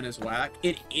kitchen vent is whack.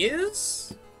 It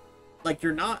is? Like,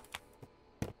 you're not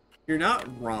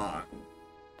wrong.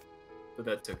 But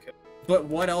that's okay. But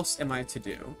what else am I to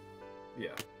do? Yeah.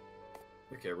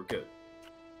 Okay, we're good.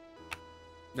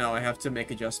 No, I have to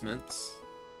make adjustments.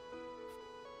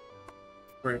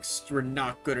 We're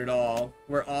not good at all.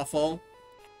 We're awful.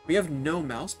 We have no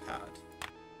mouse pad.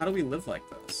 How do we live like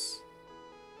this?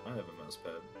 I don't have a mouse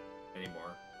pad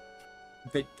anymore.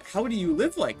 But how do you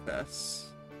live like this?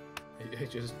 I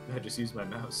just use my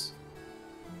mouse.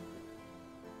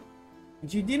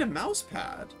 You need a mouse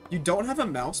pad. You don't have a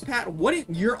mouse pad?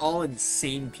 You're all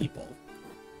insane people.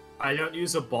 I don't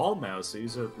use a ball mouse, I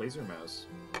use a laser mouse.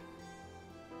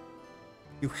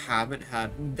 You haven't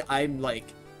had...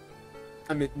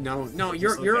 No,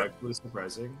 you're actually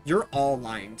surprising. You're all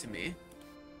lying to me.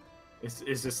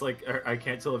 Is this like, I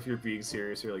can't tell if you're being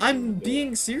serious or like... I'm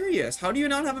being serious. How do you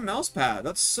not have a mouse pad?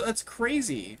 That's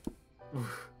crazy.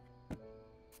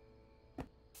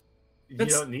 You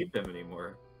don't need them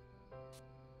anymore.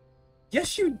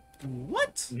 Yes, you...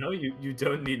 What? No, you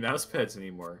don't need mouse pads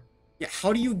anymore. Yeah,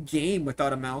 how do you game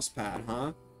without a mouse pad,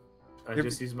 huh? I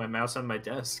just use my mouse on my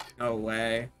desk. No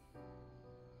way.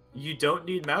 You don't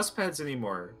need mouse pads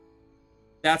anymore.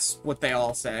 That's what they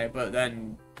all say, but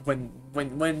then when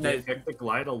they affect the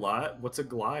glide a lot. What's a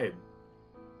glide?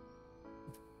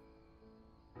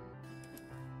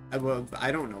 I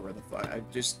don't know where the fuck. It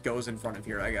just goes in front of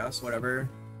here, I guess. Whatever.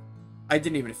 I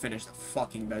didn't even finish the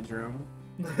fucking bedroom.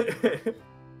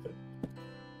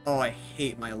 Oh, I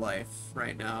hate my life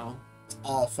right now. It's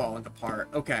all falling apart.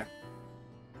 Okay.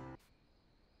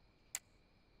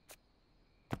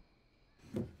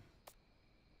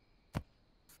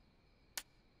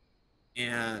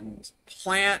 And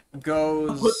plant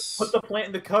goes... Put the plant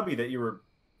in the cubby that you were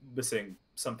missing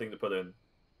something to put in.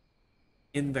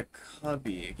 In the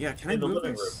cubby. Yeah, can I move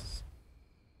this? Room.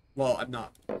 Well, I'm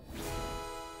not.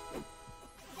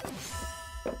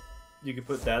 You can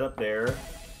put that up there.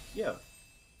 Yeah.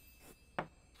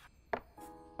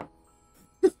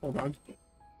 Hold on.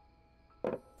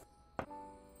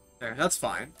 There, that's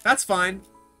fine. That's fine.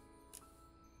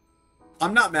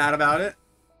 I'm not mad about it.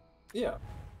 Yeah.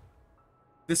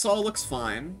 This all looks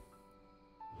fine.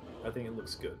 I think it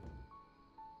looks good.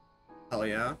 Hell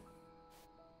yeah.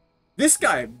 This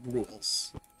guy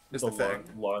rules. Is the thing.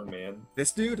 Long man.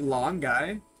 This dude, long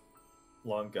guy.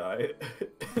 Long guy.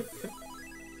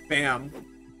 Bam.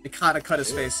 It kind of cut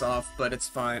his face off, but it's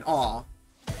fine. Aw.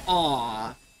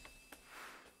 Aw.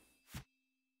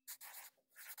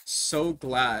 So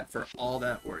glad for all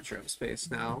that wardrobe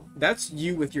space now. That's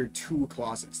you with your 2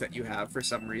 closets that you have for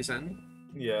some reason.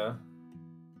 Yeah.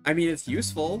 I mean, it's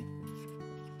useful.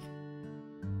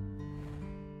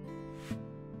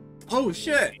 Oh,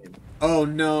 shit! Oh,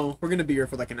 no. We're gonna be here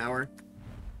for like an hour.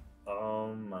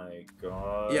 Oh my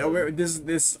god. Yeah,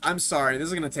 I'm sorry. This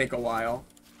is gonna take a while.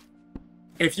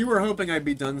 If you were hoping I'd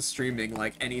be done streaming,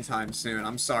 like, anytime soon,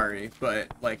 I'm sorry.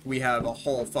 But, like, we have a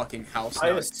whole fucking house now.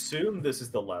 I assume this is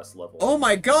the last level. Oh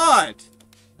my god!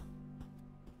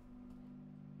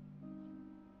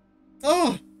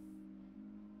 Oh!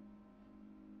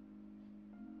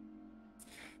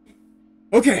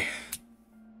 Okay.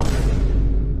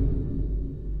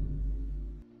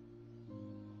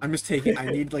 I'm just taking... I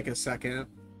need, like, a second.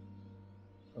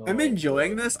 Oh, I'm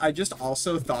enjoying this. I just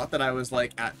also thought that I was,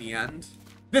 like, at the end.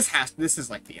 This is,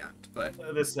 like, the end, but...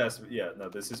 This has to be... Yeah, no,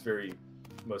 this is very...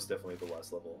 Most definitely the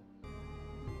last level.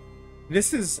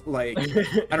 This is, like...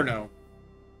 I don't know.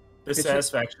 The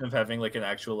satisfaction of having, like, an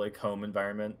actual, like, home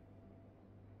environment.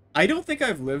 I don't think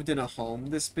I've lived in a home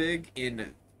this big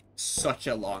in such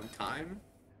a long time.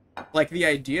 Like, the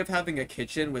idea of having a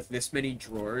kitchen with this many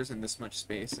drawers and this much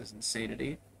space is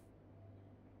insanity.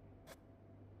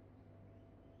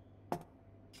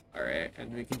 Alright,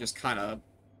 and we can just kind of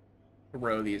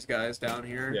throw these guys down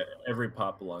here. Yeah, every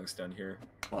pot belongs down here.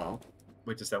 Wow.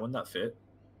 Wait, does that one not fit?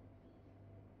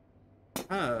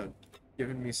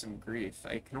 Giving me some grief.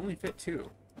 I can only fit 2.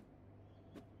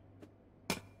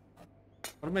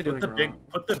 What am I doing wrong?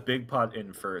 Put the big pot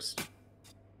in first.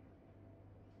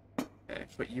 Okay,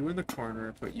 put you in the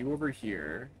corner, put you over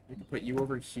here. We can put you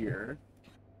over here.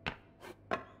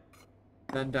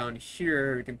 Then down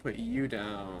here, we can put you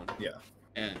down. Yeah.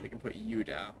 And we can put you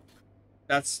down.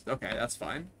 That's okay, that's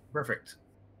fine. Perfect.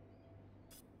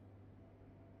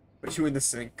 Put you in the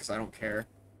sink, because I don't care.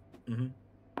 Mm-hmm.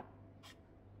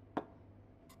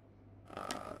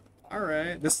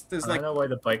 Alright. This is like... I don't know why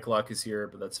the bike lock is here,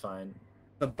 but that's fine.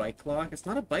 The bike lock? It's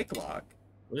not a bike lock.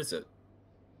 What is it?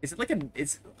 Is it like a...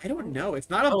 I don't know. It's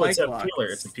not a bike lock.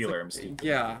 Peeler. It's a peeler. Like, I'm stupid.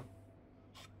 yeah.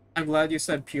 I'm glad you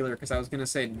said peeler, because I was going to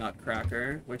say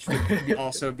nutcracker, which would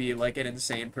also be like an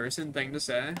insane person thing to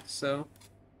say, so...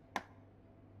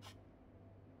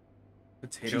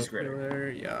 Potato Cheese grater. peeler,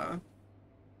 yeah.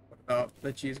 What about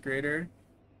the cheese grater?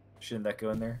 Shouldn't that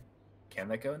go in there? Can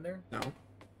that go in there? No.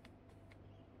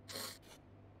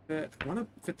 I want to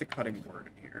fit the cutting board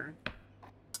in here. I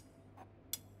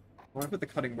want to put the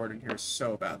cutting board in here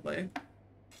so badly.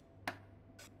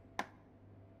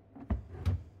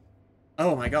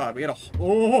 Oh my god, we had a...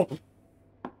 Oh!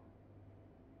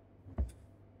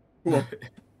 Cool.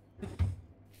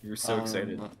 You're so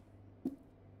excited.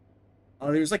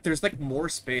 Oh, there's like more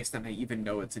space than I even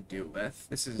know what to do with.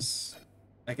 This is...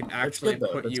 I can actually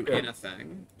put you in a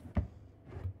thing.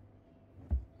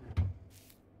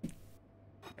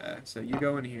 Okay, so you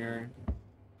go in here.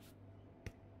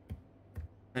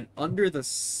 And under the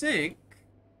sink...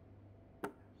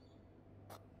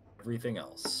 Everything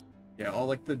else. Yeah, all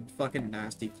like the fucking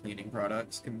nasty cleaning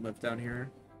products can live down here.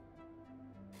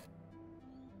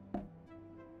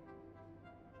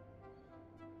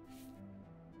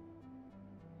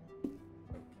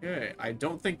 Okay, I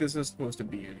don't think this is supposed to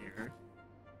be in here.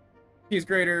 Cheese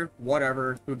grater,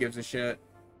 whatever, who gives a shit.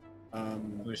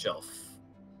 Blue shelf.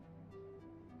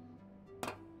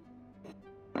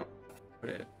 Put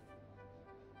it...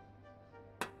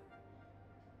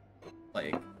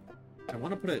 Like, I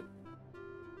want to put it...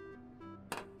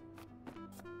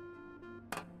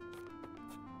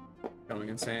 Going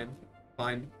insane.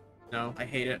 Fine. No, I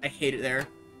hate it. I hate it there.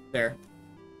 There.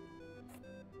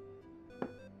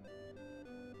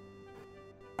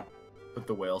 Put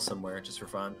the whale somewhere just for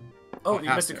fun. Oh,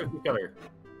 you missed a cookie cutter.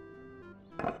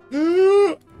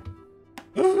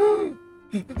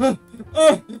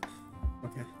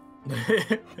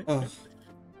 Okay. Oh.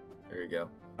 There you go.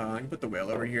 I can put the whale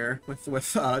over here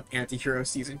with Anti-Hero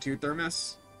Season 2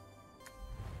 thermos.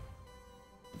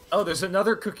 Oh, there's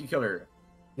another cookie cutter.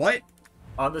 What?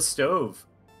 On the stove.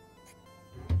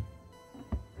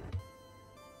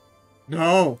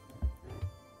 No.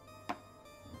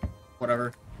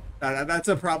 Whatever. That's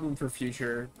a problem for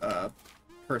future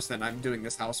person I'm doing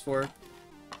this house for.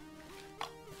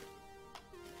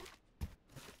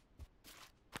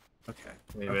 Okay.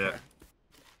 Wait a minute.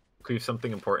 Qweave,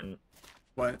 something important.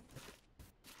 What?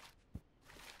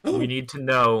 We need to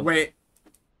know. Wait.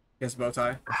 Yes, bow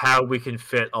tie. How we can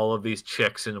fit all of these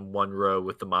chicks in one row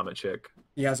with the mama chick.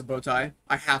 He has a bow tie.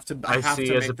 I have to. I have see to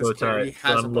he has make a bow this clear. tie, He has so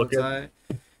a I'm bow looking. tie.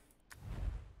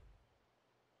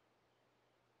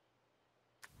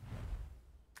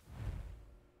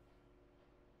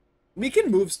 We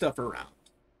can move stuff around.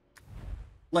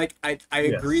 Like I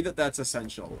agree that that's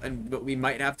essential, but we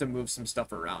might have to move some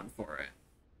stuff around for it.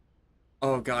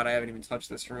 Oh god, I haven't even touched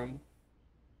this room.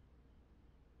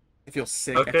 I feel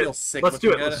sick. Okay, I feel sick. let's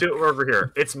do it. Let's do it over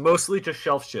here. It's mostly just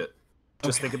shelf shit.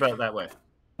 Just think about it that way.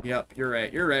 Yep, you're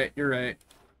right. You're right. You're right.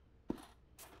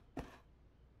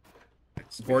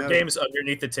 Board games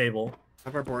underneath the table.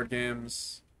 Have our board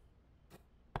games.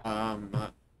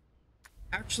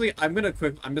 Actually,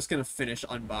 I'm just gonna finish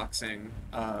unboxing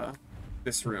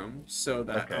this room so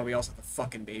that we also have the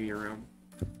fucking baby room.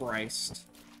 Christ.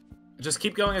 Just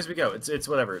keep going as we go. It's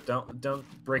whatever.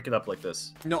 Don't break it up like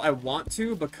this. No, I want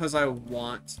to because I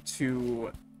want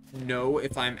to know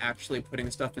if I'm actually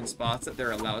putting stuff in spots that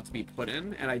they're allowed to be put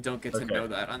in, and I don't get to know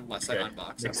that unless I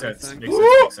unbox Makes everything. sense. Makes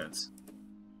sense. Makes sense.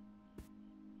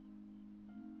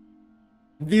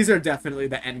 These are definitely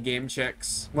the endgame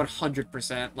chicks.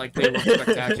 100%. Like, they look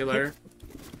spectacular.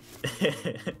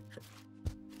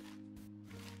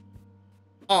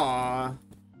 Aww.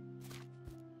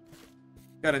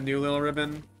 Got a new little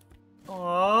ribbon.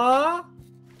 Aww.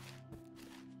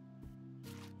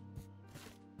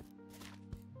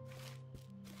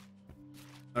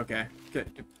 Okay,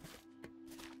 good.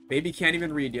 Baby can't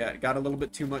even read yet. Got a little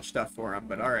bit too much stuff for him,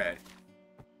 but alright.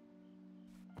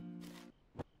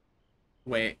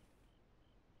 Wait.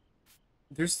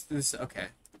 There's this... Okay.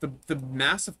 The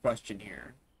massive question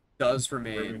here does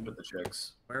remain... Where are we gonna put the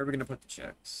chicks? Where are we gonna put the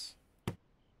chicks?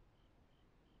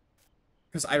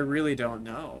 Because I really don't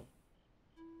know.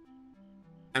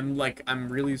 I'm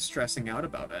really stressing out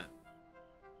about it.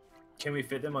 Can we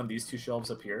fit them on these two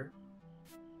shelves up here?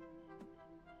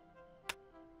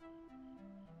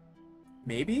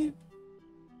 Maybe?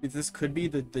 This could be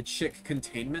the chick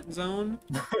containment zone.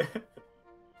 I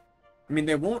mean,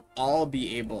 they won't all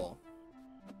be able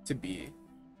to be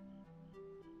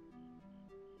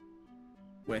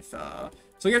with, so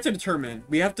we have to determine,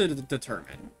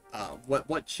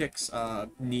 what chicks,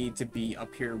 need to be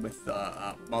up here with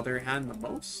the, mother hen the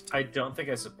most. I don't think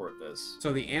I support this.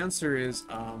 So the answer is,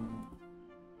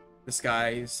 this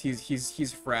guy,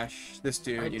 he's fresh. This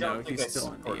dude, you know, he's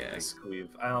still in the egg. Qweave.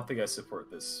 I don't think I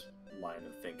support this line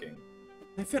of thinking.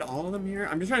 Can I fit all of them here?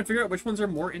 I'm just trying to figure out which ones are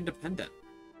more independent.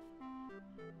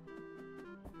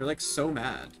 They're like so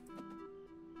mad.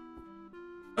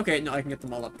 Okay, no, I can get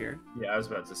them all up here. Yeah, I was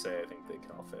about to say I think they can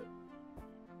all fit.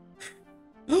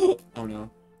 Oh no.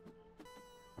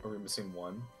 Are we missing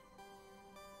one?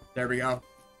 There we go.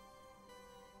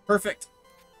 Perfect.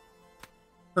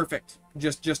 Perfect.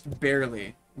 Just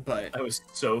barely, but I was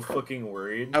so fucking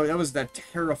worried. oh, that was that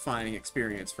terrifying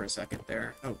experience for a second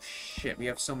there. Oh shit, we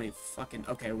have so many fucking.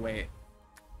 Okay, wait.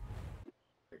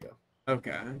 There you go.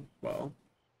 Okay, well,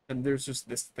 and there's just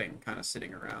this thing kind of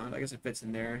sitting around. I guess it fits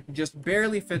in there. Just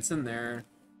barely fits in there.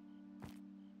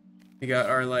 We got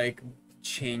our like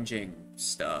changing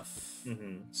stuff.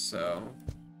 So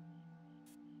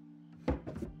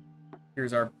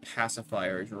here's our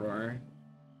pacifier drawer.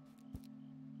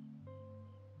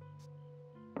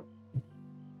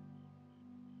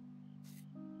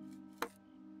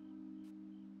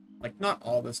 Like, not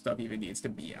all this stuff even needs to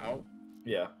be out.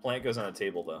 Yeah, plant goes on a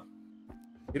table, though.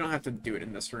 You don't have to do it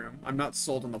in this room. I'm not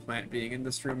sold on the plant being in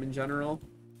this room in general.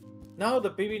 No,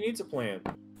 the baby needs a plant.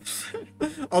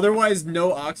 Otherwise,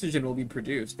 no oxygen will be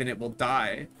produced, and it will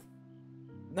die.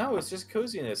 No, it's just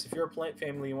coziness. If you're a plant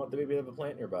family, you want the baby to have a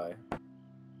plant nearby. I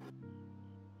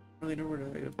don't really know where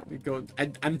to go.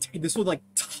 This would, like,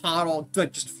 toddle,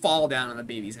 like, just fall down on the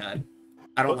baby's head.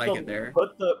 I don't like it there.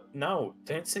 No,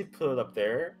 didn't say put it up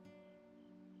there.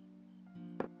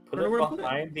 Put it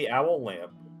behind the owl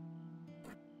lamp.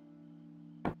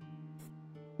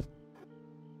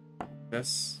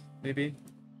 This, maybe?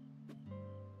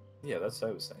 Yeah, that's what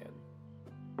I was saying.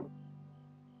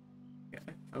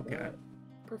 Okay. Yeah,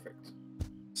 perfect.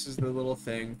 This is the little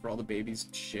thing for all the babies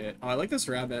shit. Oh, I like this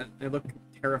rabbit. They look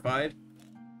terrified.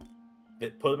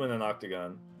 Put them in an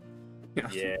octagon.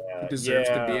 Yeah. Deserves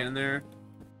to be in there.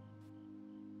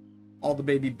 All the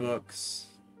baby books.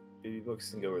 Baby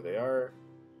books can go where they are.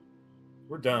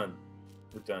 We're done.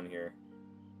 We're done here.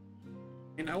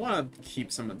 And I want to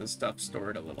keep some of this stuff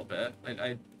stored a little bit.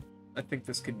 I think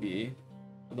this could be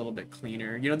a little bit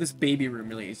cleaner. You know, this baby room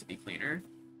really needs to be cleaner.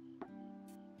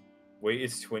 Wait,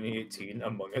 it's 2018.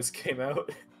 Among Us came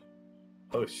out?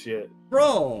 Oh, shit.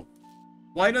 Bro!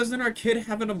 Why doesn't our kid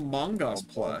have an Among Us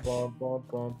plush?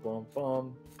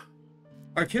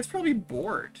 Our kid's probably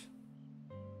bored.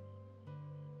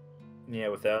 Yeah,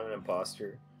 without an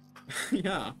imposter.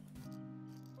 Yeah.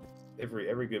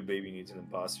 Every good baby needs an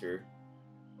imposter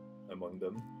among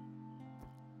them.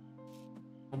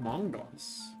 Among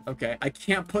Us. Okay, I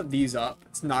can't put these up.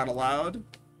 It's not allowed.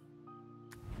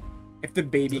 If the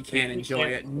baby can't enjoy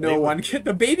it, no one can.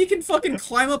 The baby can fucking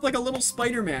climb up like a little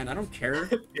Spider-Man. I don't care.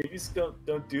 Babies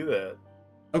don't do that.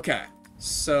 Okay,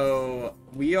 so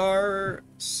we are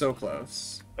so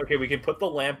close. Okay, we can put the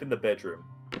lamp in the bedroom.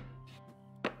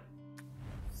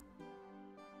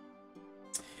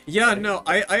 Yeah, no,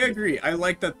 I agree. I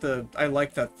like that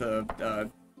the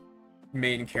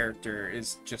main character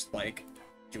is just like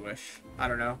Jewish. I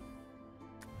don't know.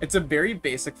 It's a very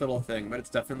basic little thing, but it's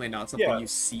definitely not something you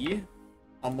see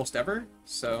almost ever.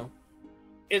 So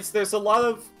there's a lot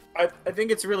of I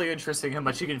think it's really interesting how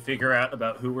much you can figure out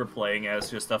about who we're playing as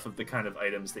just off of the kind of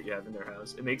items that you have in their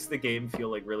house. It makes the game feel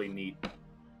like really neat.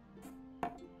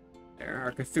 There,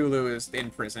 our Cthulhu is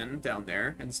in prison down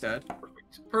there instead.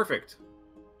 Perfect.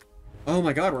 Oh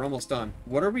my god, we're almost done.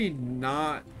 What are we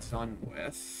not done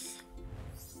with?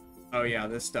 Oh yeah,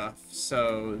 this stuff.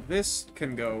 So this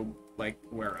can go, like,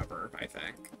 wherever, I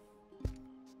think.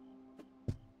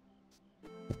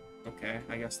 Okay,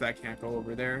 I guess that can't go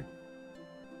over there.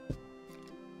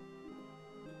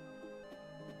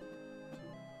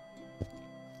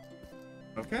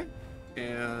 Okay.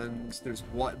 And there's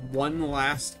one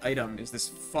last item, is this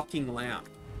fucking lamp.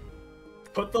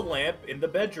 Put the lamp in the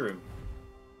bedroom.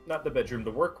 Not the bedroom,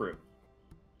 the workroom.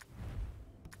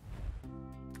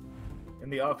 In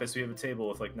the office, we have a table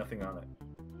with, like, nothing on it.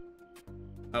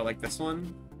 Oh, like this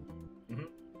one? Mm-hmm.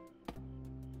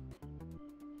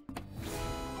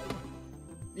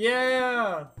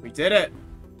 Yeah! We did it!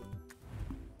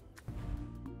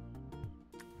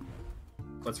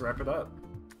 Let's wrap it up.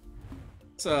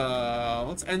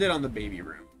 Let's end it on the baby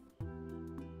room.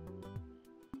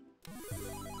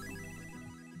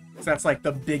 So that's like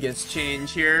the biggest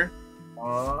change here.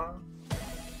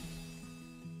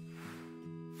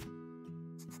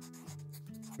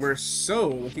 We're so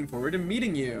looking forward to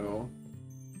meeting you.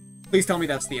 Please tell me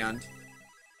that's the end.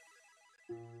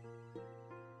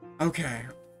 Okay.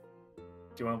 Do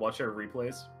you want to watch our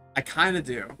replays? I kind of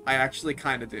do. I actually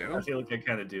kind of do. I feel like I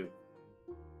kind of do.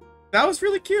 That was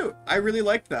really cute. I really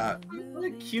liked that. What a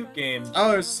cute game.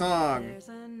 Oh, there's a song.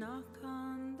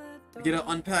 We get an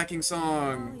unpacking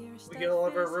song. We get all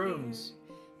of our rooms.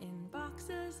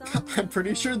 I'm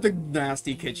pretty sure the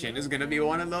nasty kitchen is gonna be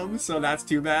one of them, so that's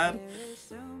too bad.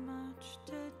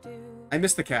 I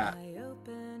miss the cat.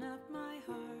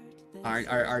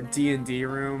 Our D&D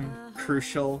room,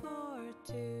 crucial.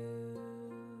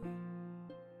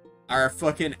 Our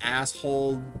fucking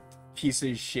asshole piece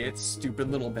of shit, stupid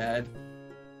little bed.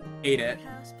 Ate it.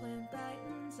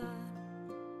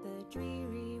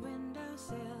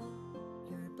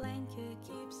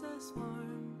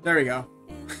 There we go.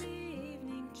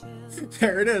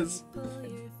 There it is.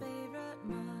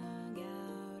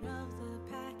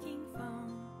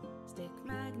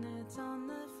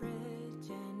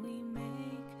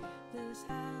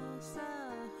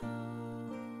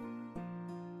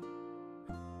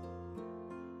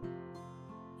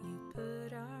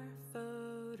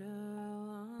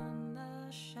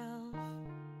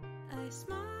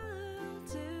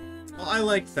 Well, I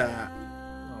like that.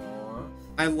 Aww.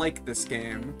 I like this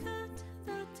game.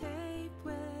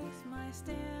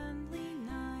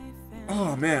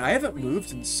 Oh man, I haven't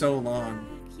moved in so long.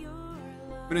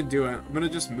 I'm gonna do it. I'm gonna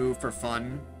just move for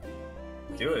fun.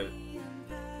 Do it.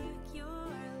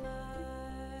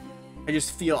 I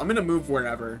just feel I'm gonna move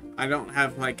wherever. I don't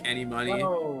have like any money.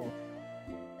 Oh.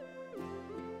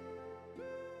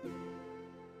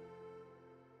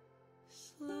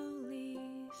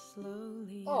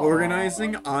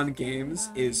 Organizing on games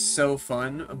is so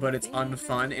fun, but it's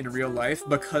unfun in real life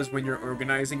because when you're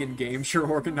organizing in games, you're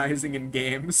organizing in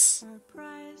games.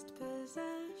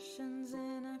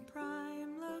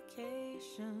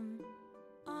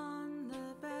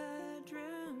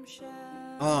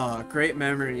 Oh, great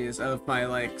memories of my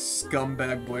like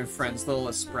scumbag boyfriend's little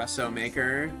espresso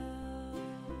maker.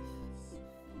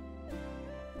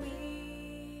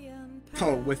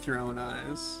 Oh, with your own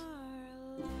eyes.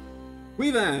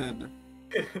 Qweave!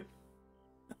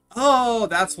 Oh,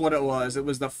 that's what it was. It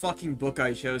was the fucking book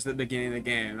I chose at the beginning of the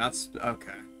game. That's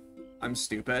okay. I'm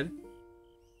stupid.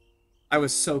 I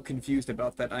was so confused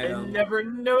about that item. I never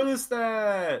noticed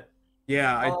that.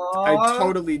 Yeah,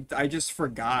 I just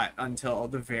forgot until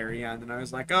the very end, and I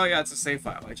was like, oh yeah, it's a save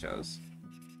file I chose.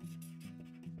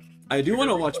 I do want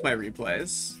to watch my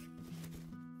replays.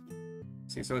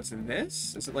 See, so it's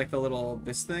this? Is it like the little,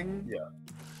 this thing? Yeah.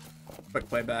 Quick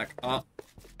playback. Oh.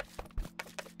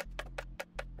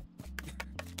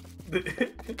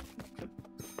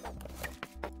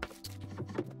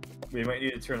 We might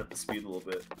need to turn up the speed a little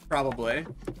bit. Probably.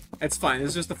 It's fine,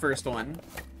 it's just the first one.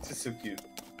 It's just so cute.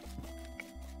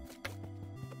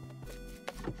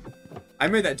 I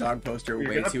made that dog poster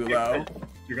way too low.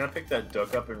 You're gonna pick that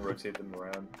duck up and rotate them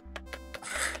around.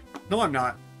 No, I'm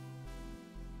not.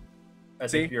 I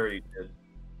think you already did.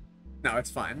 No, it's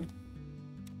fine.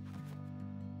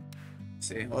 Let's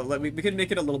see, well, we can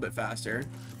make it a little bit faster.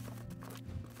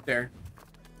 There.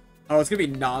 Oh, it's gonna be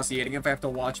nauseating if I have to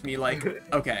watch me like.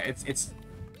 Okay, it's.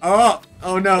 Oh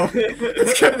no!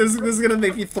 This is gonna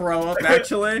make me throw up.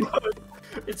 Actually,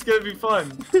 it's gonna be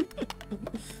fun.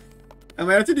 I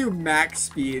might have to do max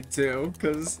speed too,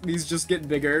 because these just get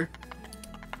bigger.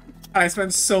 I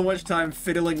spend so much time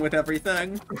fiddling with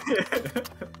everything.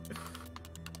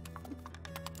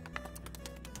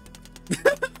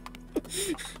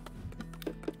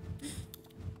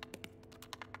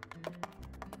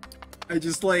 I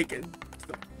just like,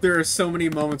 there are so many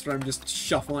moments where I'm just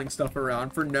shuffling stuff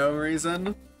around for no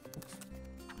reason.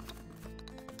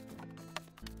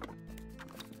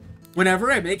 Whenever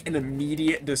I make an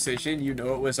immediate decision, you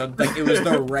know it was it was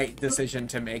the right decision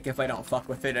to make if I don't fuck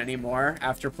with it anymore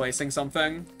after placing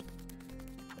something.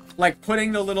 Like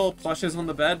putting the little plushes on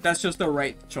the bed, that's just the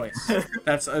right choice.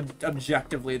 That's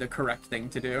objectively the correct thing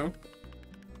to do.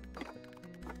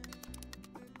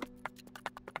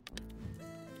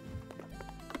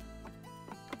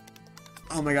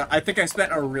 Oh my god, I think I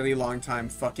spent a really long time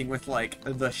fucking with, like,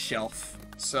 the shelf,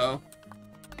 so...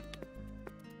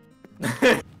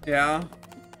 Yeah.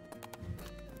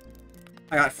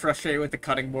 I got frustrated with the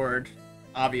cutting board,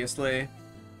 obviously.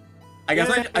 I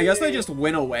guess I just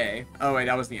went away. Oh wait,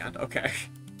 that was the end, okay.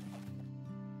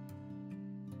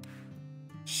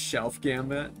 Shelf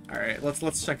Gambit. Alright,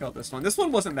 let's check out this one. This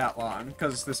one wasn't that long,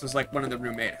 because this was like one of the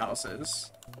roommate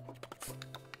houses.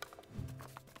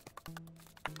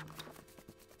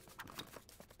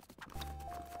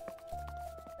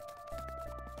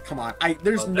 Come on.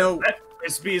 There's no... That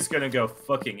frisbee is gonna go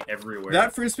fucking everywhere.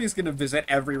 That frisbee is gonna visit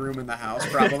every room in the house,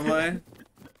 probably.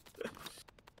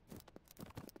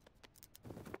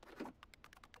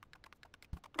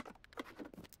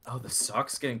 Oh, the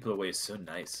socks getting put away is so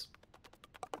nice.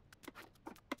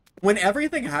 When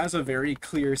everything has a very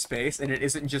clear space and it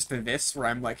isn't just this where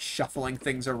I'm like shuffling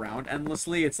things around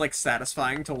endlessly, it's like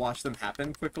satisfying to watch them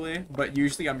happen quickly, but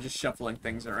usually I'm just shuffling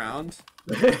things around.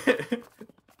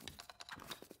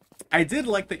 I did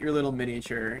like that your little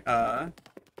miniature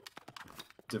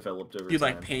developed over you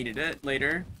time. like painted it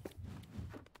later.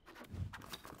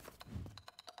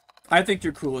 I think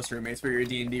your coolest roommates were your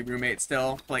D&D roommates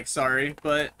still. Like, sorry,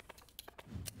 but...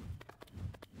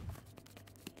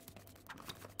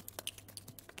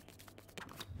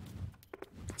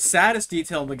 Saddest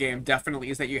detail in the game definitely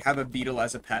is that you have a beetle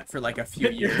as a pet for like a few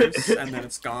years, and then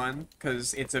it's gone,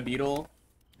 because it's a beetle.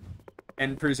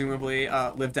 And presumably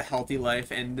lived a healthy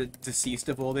life and deceased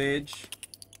of old age.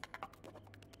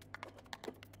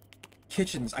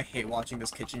 Kitchens. I hate watching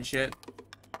this kitchen shit.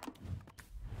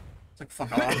 It's like,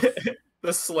 fuck off.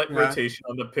 The slight rotation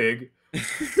on the pig.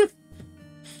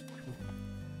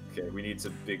 Okay, we need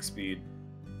some big speed.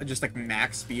 Just like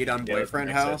max speed on boyfriend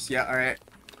house? Yeah, alright.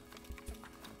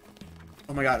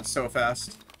 Oh my god, it's so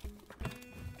fast.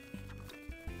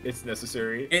 It's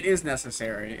necessary. It is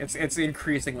necessary. It's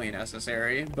increasingly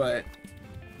necessary, but...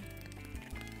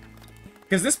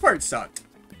 Because this part sucked.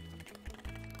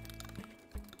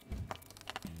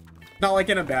 Not like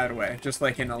in a bad way, just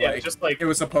like in a just like it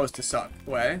was supposed to suck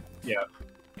way. Yeah.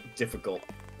 Difficult.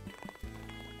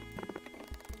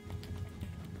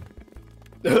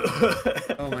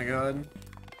 Oh my god.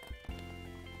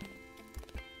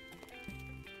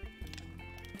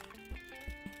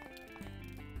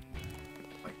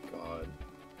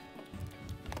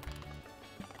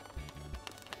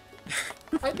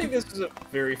 I think this is a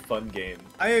very fun game.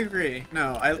 I agree.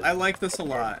 No, I like this a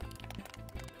lot.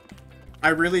 I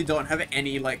really don't have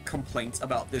any, like, complaints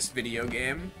about this video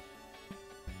game.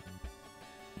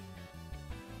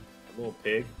 A little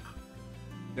pig.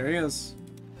 There he is.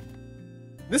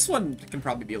 This one can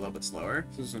probably be a little bit slower.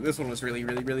 This one was really,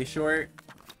 really, really short.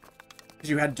 Because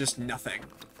you had just nothing.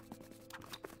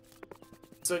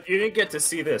 So you didn't get to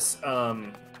see this.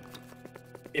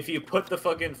 If you put the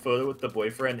fucking photo with the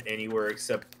boyfriend anywhere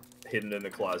except hidden in the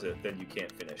closet, then you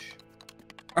can't finish.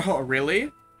 Oh,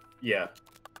 really? Yeah.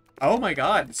 Oh my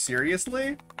god,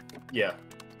 seriously? Yeah.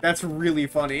 That's really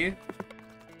funny.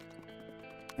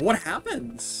 What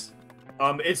happens?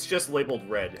 It's just labeled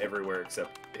red everywhere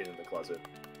except hidden in the closet.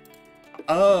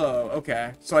 Oh,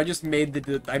 okay. So I just made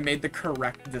the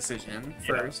correct decision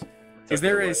first. Yeah. Is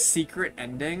there a secret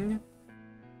ending?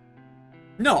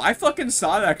 No, I fucking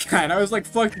saw that guy and I was like,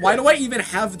 fuck, why do I even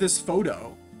have this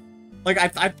photo? Like,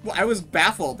 I was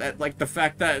baffled at, like, the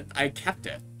fact that I kept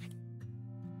it.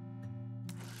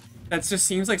 That just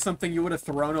seems like something you would have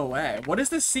thrown away. What is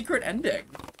this secret ending?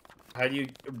 How do you,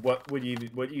 what do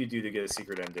you do to get a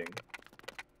secret ending?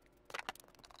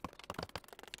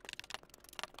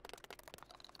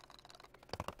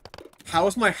 How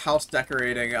is my house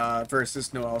decorating,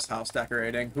 versus Noel's house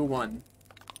decorating? Who won?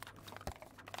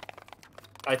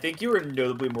 I think you were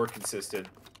notably more consistent.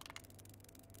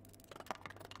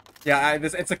 Yeah,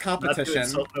 it's a competition. Not to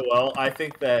insult Noel, I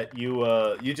think that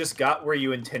you just got where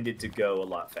you intended to go a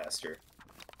lot faster.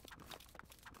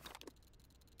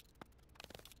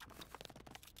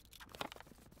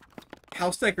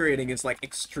 House decorating is, like,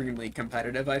 extremely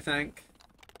competitive, I think.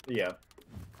 Yeah.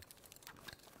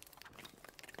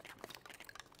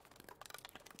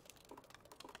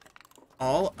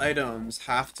 All items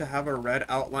have to have a red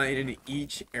outline in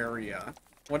each area.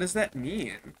 What does that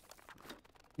mean?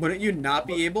 Wouldn't you not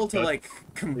be able to, like,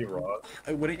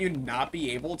 wouldn't you not be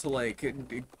able to, like,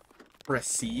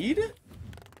 proceed?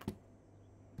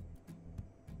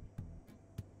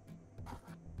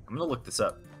 I'm gonna look this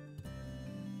up.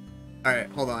 Alright,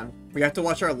 hold on. We have to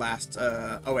watch our last,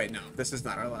 oh wait, no. This is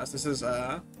not our last. This is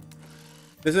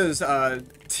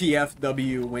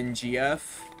TFW win GF.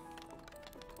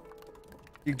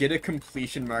 You get a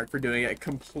completion mark for doing it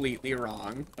completely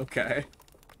wrong. Okay.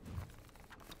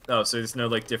 Oh, so there's no,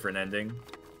 like, different ending?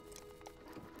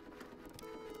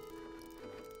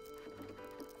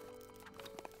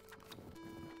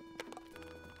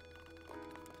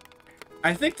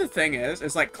 I think the thing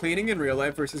is like, cleaning in real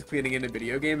life versus cleaning in a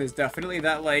video game is definitely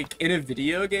that, like, in a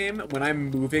video game, when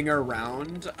I'm moving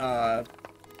around,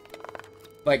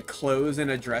 like, clothes in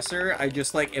a dresser, I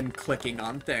just, like, am clicking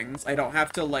on things. I don't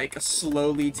have to, like,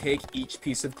 slowly take each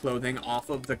piece of clothing off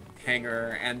of the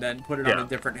hanger and then put it on a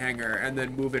different hanger and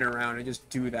then move it around and just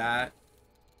do that.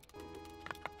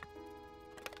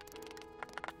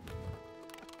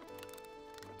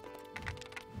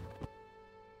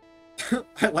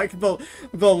 I like the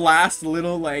last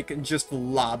little, like, just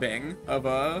lobbing of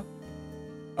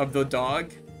the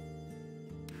dog.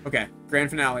 Okay, grand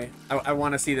finale. I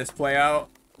want to see this play out.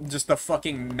 Just the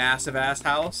fucking massive ass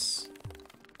house.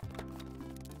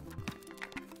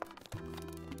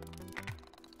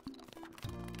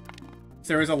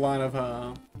 There was a lot of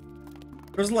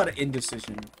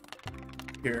indecision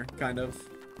here, kind of.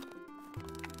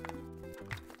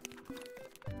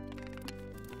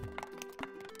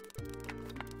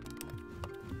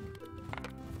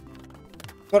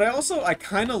 But I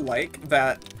kind of like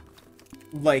that,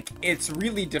 like, it's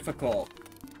really difficult.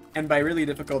 And by really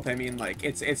difficult, I mean, like,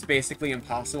 it's basically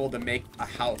impossible to make a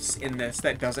house in this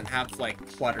that doesn't have, like,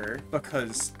 clutter.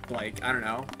 Because, like, I don't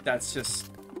know, that's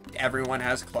just... Everyone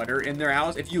has clutter in their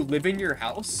house. If you live in your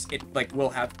house, it, like, will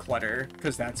have clutter.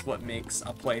 Because that's what makes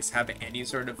a place have any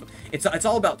sort of... It's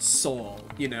all about soul,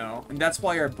 you know? And that's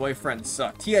why our boyfriend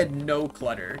sucked. He had no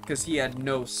clutter, because he had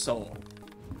no soul.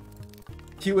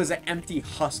 He was an empty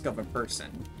husk of a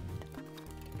person.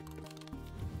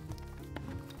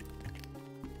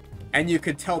 And you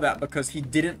could tell that because he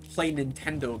didn't play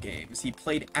Nintendo games. He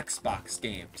played Xbox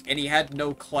games. And he had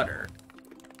no clutter.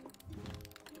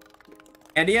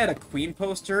 And he had a Queen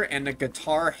poster and a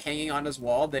guitar hanging on his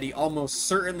wall that he almost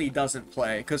certainly doesn't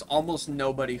play. Because almost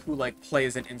nobody who, like,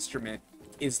 plays an instrument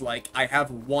is like, I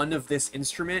have one of this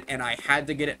instrument and I had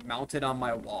to get it mounted on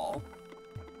my wall.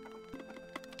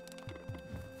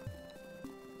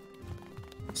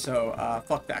 So,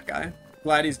 fuck that guy.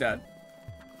 Glad he's dead.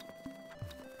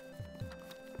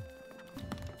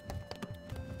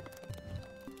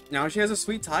 Now she has a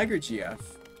sweet tiger GF.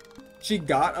 She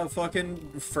got a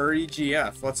fucking furry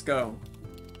GF. Let's go.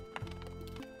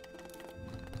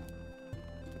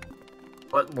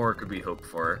 What more could we hope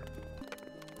for?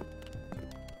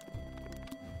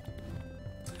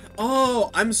 Oh,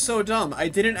 I'm so dumb. I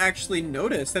didn't actually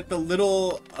notice that the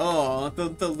little... Oh,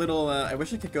 the little... I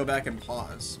wish I could go back and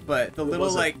pause. But the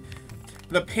little, like...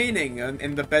 The painting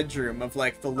in the bedroom of,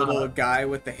 like, the little guy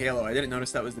with the halo. I didn't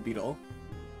notice that was the beetle.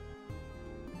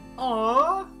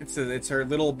 Aww. It's her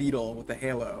little beetle with the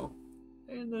halo.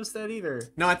 I didn't notice that either.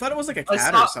 No, I thought it was like a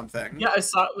cat or something. Yeah, I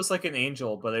saw it was like an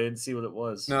angel, but I didn't see what it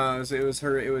was. No, it was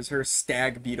her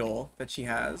stag beetle that she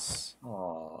has.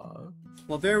 Aww.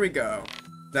 Well, there we go.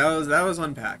 That was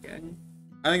Unpacking.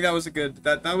 I think that was a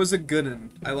good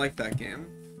one. I like that game.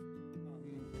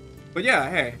 But yeah,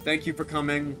 hey, thank you for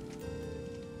coming.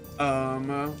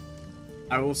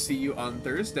 I will see you on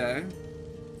Thursday.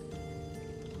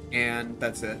 And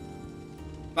that's it.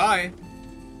 Bye.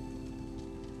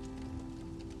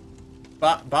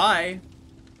 Bye.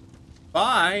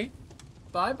 Bye.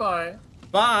 Bye bye.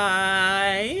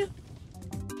 Bye.